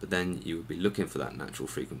one, but then you would be looking for that natural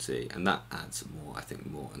frequency, and that adds more, I think,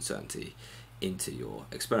 more uncertainty into your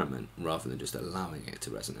experiment, rather than just allowing it to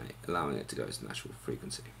resonate, allowing it to go as a natural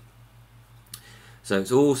frequency. So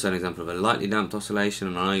it's also an example of a lightly damped oscillation,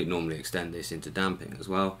 and I normally extend this into damping as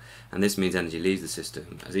well, and this means energy leaves the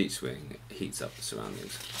system as each swing heats up the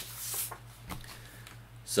surroundings.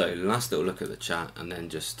 So last little look at the chat, and then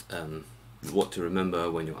just what to remember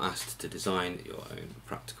when you're asked to design your own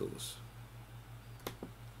practicals.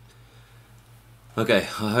 Okay,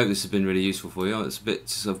 I hope this has been really useful for you. It's a bit,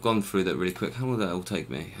 so I've gone through that really quick. How long will that all take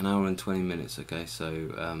me? An hour and 20 minutes, okay,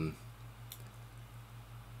 so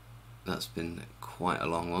that's been quite a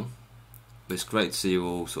long one. But it's great to see you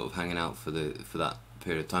all sort of hanging out for that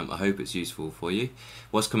period of time. I hope it's useful for you.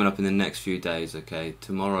 What's coming up in the next few days? Okay,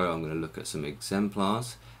 tomorrow I'm going to look at some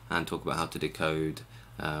exemplars and talk about how to decode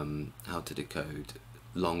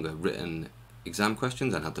longer written exam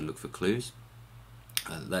questions and how to look for clues.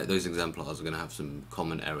 Those exemplars are going to have some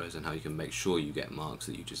common errors and how you can make sure you get marks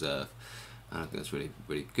that you deserve, and I think that's really,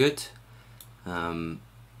 really good. And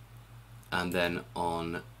then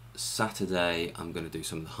on Saturday I'm going to do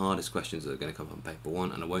some of the hardest questions that are going to come up on paper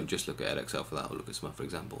 1, and I won't just look at Edexcel for that, I'll look at some other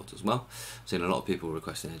examples as well. I've seen a lot of people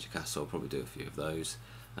requesting Educast, so I'll probably do a few of those.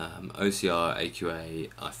 OCR, AQA,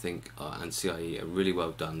 I think, and CIE are really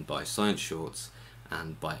well done by Science Shorts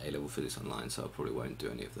and by A-Level Physics Online, so I probably won't do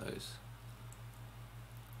any of those.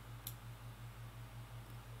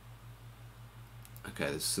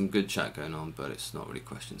 Okay, there's some good chat going on, but it's not really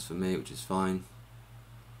questions for me, which is fine.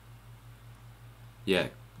 Yeah,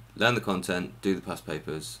 learn the content, do the past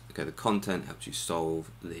papers. Okay, the content helps you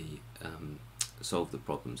solve the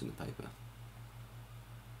problems in the paper.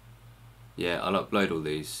 Yeah, I'll upload all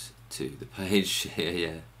these to the page.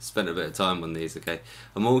 Yeah, spend a bit of time on these. Okay,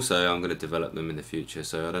 I'm going to develop them in the future.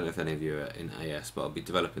 So I don't know if any of you are in AS, but I'll be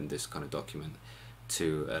developing this kind of document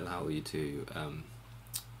to allow you to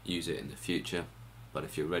use it in the future. But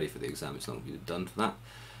if you're ready for the exam, it's not going to be done for that.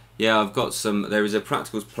 Yeah, I've got some. There is a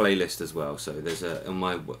practicals playlist as well. So there's on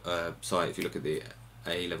my site. If you look at the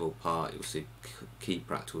A-level part, you'll see key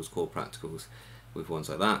practicals, core practicals, with ones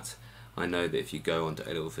like that. I know that if you go onto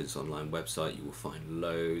A-Level Physics Online website, you will find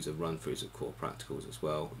loads of run-throughs of core practicals as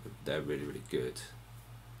well. They're really, really good.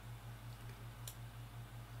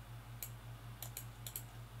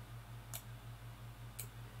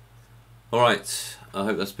 Alright, I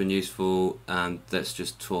hope that's been useful, and let's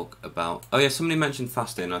just talk about... Oh yeah, somebody mentioned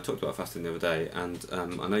fasting. I talked about fasting the other day, and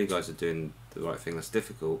I know you guys are doing the right thing. That's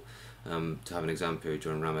difficult to have an exam period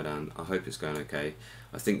during Ramadan. I hope it's going okay.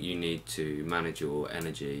 I think you need to manage your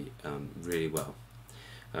energy really well.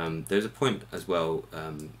 There's a point as well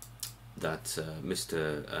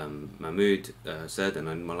Mr Mahmood said, and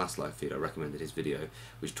in my last live feed I recommended his video,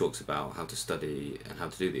 which talks about how to study and how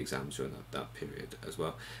to do the exams during that period as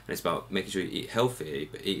well. And it's about making sure you eat healthy,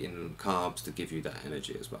 but eating carbs to give you that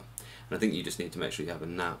energy as well. And I think you just need to make sure you have a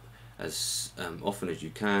nap as often as you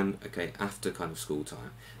can, okay, after kind of school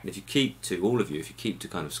time. And if you keep to, all of you, if you keep to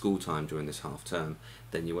kind of school time during this half term,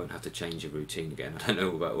 then you won't have to change your routine again. I don't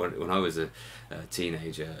know about when I was a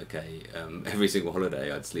teenager, okay, every single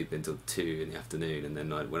holiday I'd sleep until 2 in the afternoon, and then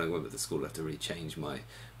when I went back to school I had to really change my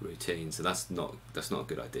routine. So that's not a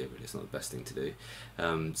good idea, really. It's not the best thing to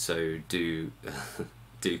do. So do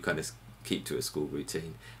do kind of keep to a school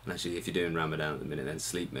routine. And actually, if you're doing Ramadan at the minute, then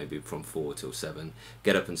sleep maybe from 4 till 7,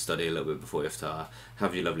 get up and study a little bit before iftar,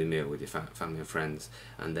 have your lovely meal with your family and friends,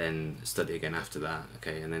 and then study again after that,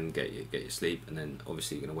 okay, and then get your sleep, and then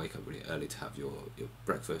obviously you're going to wake up really early to have your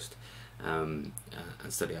breakfast, and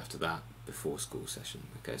study after that before school session,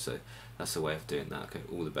 okay. So that's the way of doing that, okay.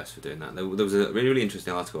 All the best for doing that. There was a really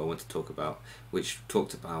interesting article I want to talk about, which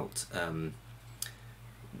talked about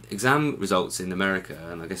exam results in America,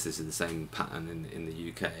 and I guess this is the same pattern in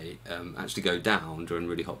the UK, actually go down during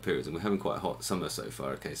really hot periods, and we're having quite a hot summer so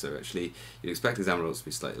far, okay, so actually you'd expect exam results to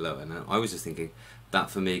be slightly lower. And I was just thinking that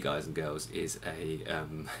for me, guys and girls, is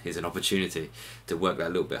an opportunity to work that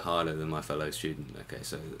a little bit harder than my fellow student, okay.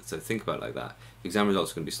 So think about it like that. If exam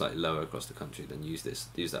results are going to be slightly lower across the country, then use that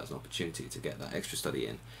as an opportunity to get that extra study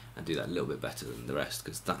in and do that a little bit better than the rest,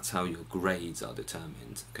 because that's how your grades are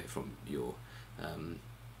determined, okay,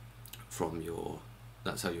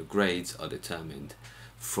 that's how your grades are determined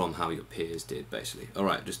from how your peers did, basically.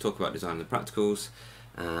 Alright, just talk about designing the practicals,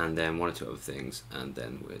 and then one or two other things, and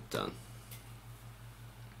then we're done.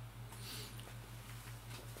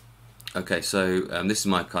 Okay, so this is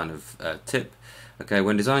my kind of tip. Okay,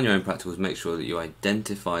 when designing your own practicals, make sure that you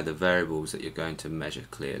identify the variables that you're going to measure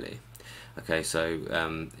clearly. Okay,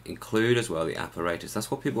 so include as well the apparatus.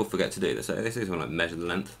 That's what people forget to do. They say something like measure the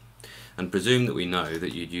length, and presume that we know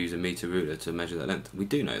that you'd use a meter ruler to measure that length. We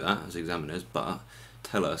do know that as examiners, but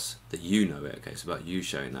tell us that you know it, okay? It's about you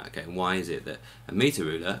showing that, okay? And why is it that a meter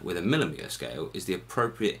ruler with a millimeter scale is the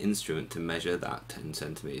appropriate instrument to measure that 10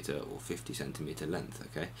 centimeter or 50 centimeter length,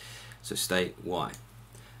 okay? So state why.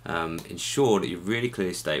 Ensure that you really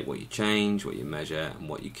clearly state what you change, what you measure, and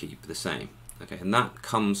what you keep the same. Okay, and that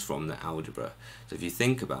comes from the algebra. So if you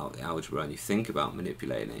think about the algebra and you think about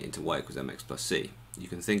manipulating it into y equals mx plus c, you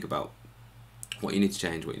can think about what you need to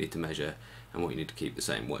change, what you need to measure, and what you need to keep the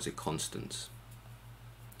same. What is it? Constants.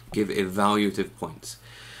 Give evaluative points.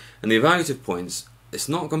 And the evaluative points, it's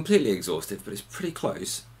not completely exhaustive, but it's pretty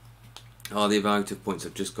close, are the evaluative points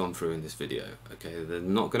I've just gone through in this video. Okay, they're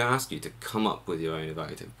not going to ask you to come up with your own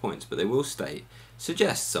evaluative points, but they will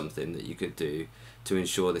suggest something that you could do to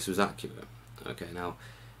ensure this was accurate. Okay, now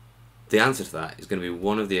the answer to that is going to be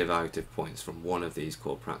one of the evaluative points from one of these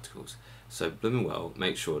core practicals. So blooming well,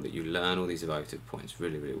 make sure that you learn all these evaluative points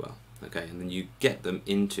really, really well. Okay, and then you get them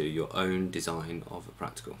into your own design of a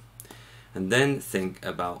practical. And then think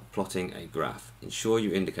about plotting a graph. Ensure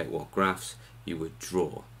you indicate what graphs you would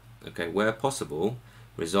draw. Okay, where possible,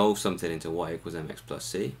 resolve something into y equals mx plus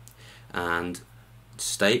c, and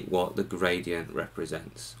state what the gradient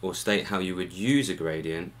represents, or state how you would use a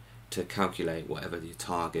gradient to calculate whatever the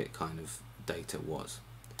target kind of data was.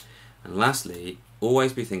 And lastly,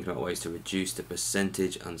 always be thinking about ways to reduce the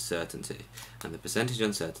percentage uncertainty. And the percentage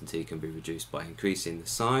uncertainty can be reduced by increasing the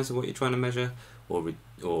size of what you're trying to measure, or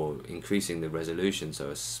increasing the resolution, so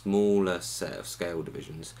a smaller set of scale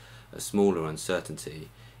divisions, a smaller uncertainty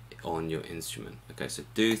on your instrument. Okay, so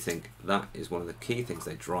do think that is one of the key things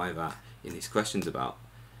they drive at in these questions about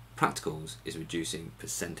practicals, is reducing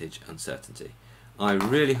percentage uncertainty. I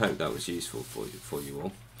really hope that was useful for you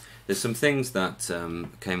all. There's some things that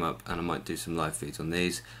came up, and I might do some live feeds on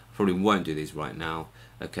these. I probably won't do these right now,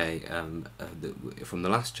 okay, from the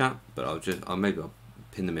last chat, but I'll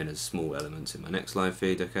pin them in as small elements in my next live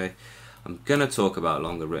feed, okay. I'm going to talk about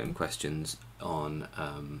longer written questions on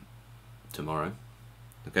tomorrow.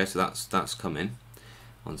 Okay, so that's coming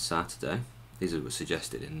on Saturday. These were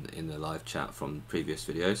suggested in the live chat from previous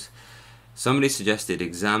videos. Somebody suggested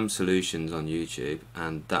exam solutions on YouTube,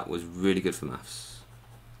 and that was really good for maths.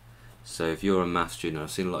 So if you're a maths student,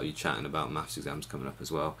 I've seen a lot of you chatting about maths exams coming up as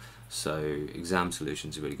well. So exam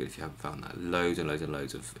solutions are really good if you haven't found that. Loads and loads and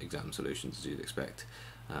loads of exam solutions, as you'd expect,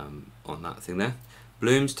 on that thing there.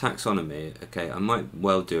 Bloom's taxonomy. Okay, I might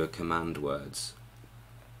well do a command words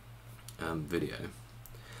video.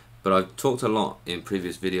 But I've talked a lot in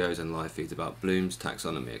previous videos and live feeds about Bloom's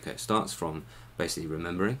taxonomy. Okay, it starts from basically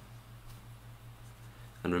remembering.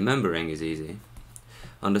 And remembering is easy.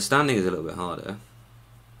 Understanding is a little bit harder.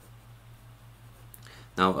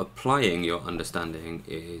 Now applying your understanding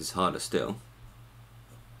is harder still,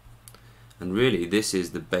 and really this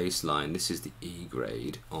is the baseline, this is the E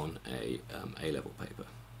grade on a A-level paper.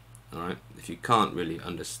 Alright, if you can't really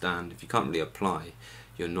understand, if you can't really apply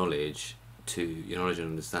your knowledge and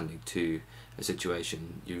understanding to a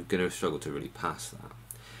situation, you're going to struggle to really pass that.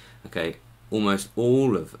 Okay, almost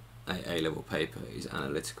all of a A-level paper is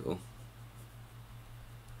analytical.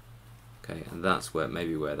 Okay, and that's where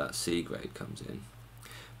that C grade comes in.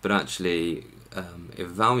 But actually,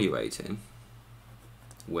 evaluating,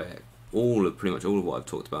 where pretty much all of what I've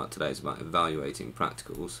talked about today is about evaluating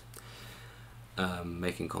practicals,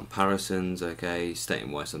 making comparisons, okay,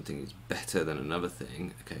 stating why something is better than another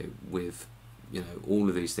thing, okay, with all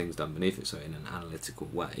of these things done beneath it, so in an analytical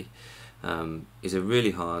way, is a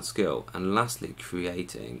really hard skill. And lastly,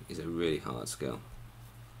 creating is a really hard skill,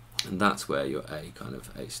 and that's where your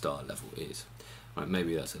A star level is. Right,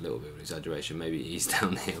 maybe that's a little bit of an exaggeration, maybe E's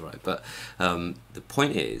down here, right? But the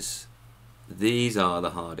point is, these are the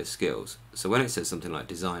hardest skills. So when it says something like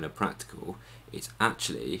design a practical, it's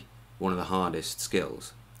actually one of the hardest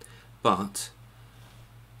skills. But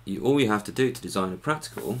all you have to do to design a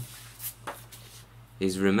practical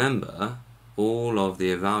is remember all of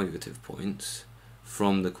the evaluative points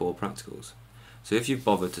from the core practicals. So if you've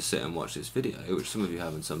bothered to sit and watch this video, which some of you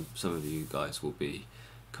have and some of you guys will be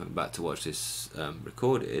coming back to watch this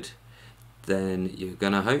recorded, then you're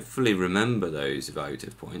going to hopefully remember those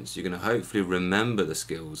evaluative points. You're going to hopefully remember the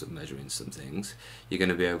skills of measuring some things. You're going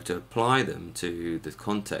to be able to apply them to the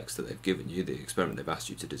context that they've given you, the experiment they've asked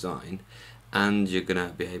you to design, and you're going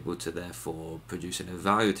to be able to therefore produce an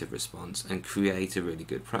evaluative response and create a really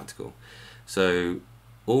good practical. So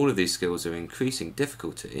all of these skills are increasing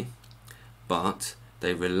difficulty, but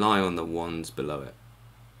they rely on the ones below it.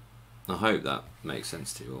 I hope that makes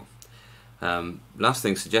sense to you all. Last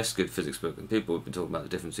thing, suggest good physics book, and people have been talking about the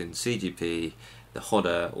difference in CGP, the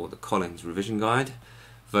Hodder or the Collins revision guide.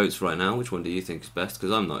 Votes right now, which one do you think is best?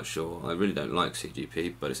 Because I'm not sure. I really don't like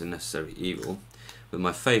CGP, but it's a necessary evil. But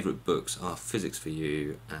my favourite books are Physics for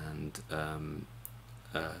You and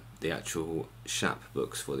the actual SHAP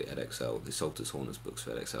books for the Edexcel, the Salters Horners books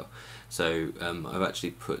for Edexcel. So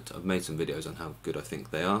I've made some videos on how good I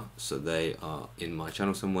think they are. So they are in my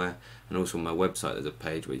channel somewhere, and also on my website there's a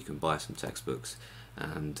page where you can buy some textbooks,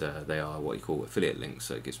 and they are what you call affiliate links,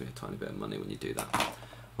 so it gives me a tiny bit of money when you do that.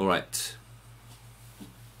 Alright.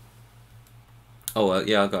 Oh,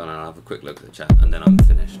 yeah, I'll go on and I'll have a quick look at the chat, and then I'm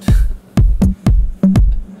finished.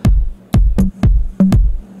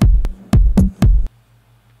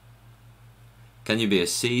 Can you be a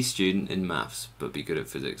C student in maths but be good at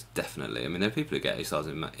physics? Definitely. I mean, there are people who get A stars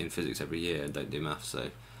in physics every year and don't do maths, so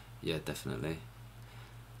yeah, definitely.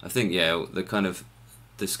 I think, yeah,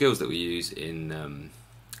 the skills that we use in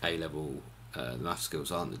A-level maths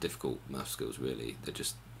skills aren't the difficult maths skills, really. They're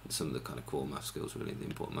just some of the kind of core maths skills, really, the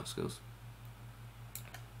important maths skills.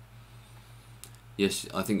 Yes,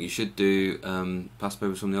 I think you should do past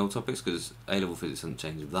papers from the old topics, because A-level physics hasn't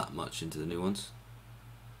changed that much into the new ones.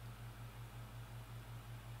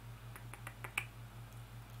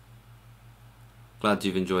 Glad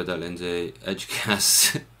you've enjoyed that, Lindsay.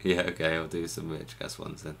 Edgecast. Yeah, okay, I'll do some Edgecast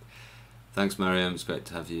ones then. Thanks, Mariam. It's great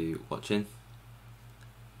to have you watching.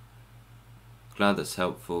 Glad that's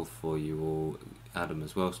helpful for you all. Adam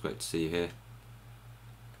as well. It's great to see you here.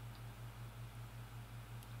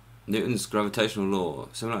 Newton's gravitational law.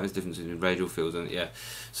 Something like this difference between radial fields and yeah.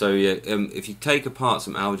 So yeah, if you take apart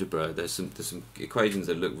some algebra, there's some equations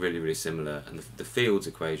that look really, really similar, and the fields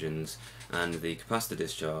equations and the capacitor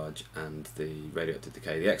discharge and the radioactive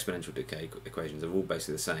decay, the exponential decay equations are all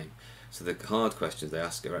basically the same. So the hard questions they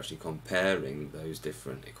ask are actually comparing those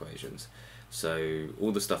different equations. So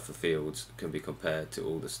all the stuff for fields can be compared to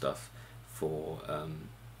all the stuff for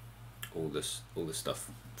all the stuff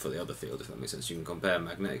for the other field, if that makes sense. You can compare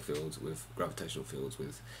magnetic fields with gravitational fields,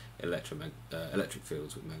 with electric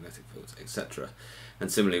fields with magnetic fields, etc.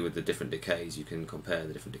 And similarly with the different decays, you can compare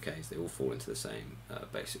the different decays. They all fall into the same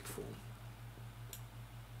basic form.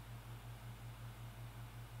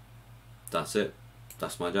 That's it.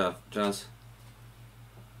 That's my jazz.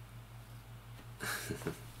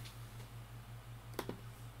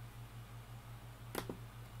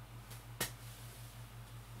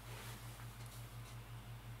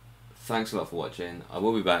 Thanks a lot for watching. I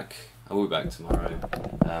will be back tomorrow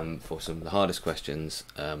for some of the hardest questions.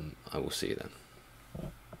 I will see you then.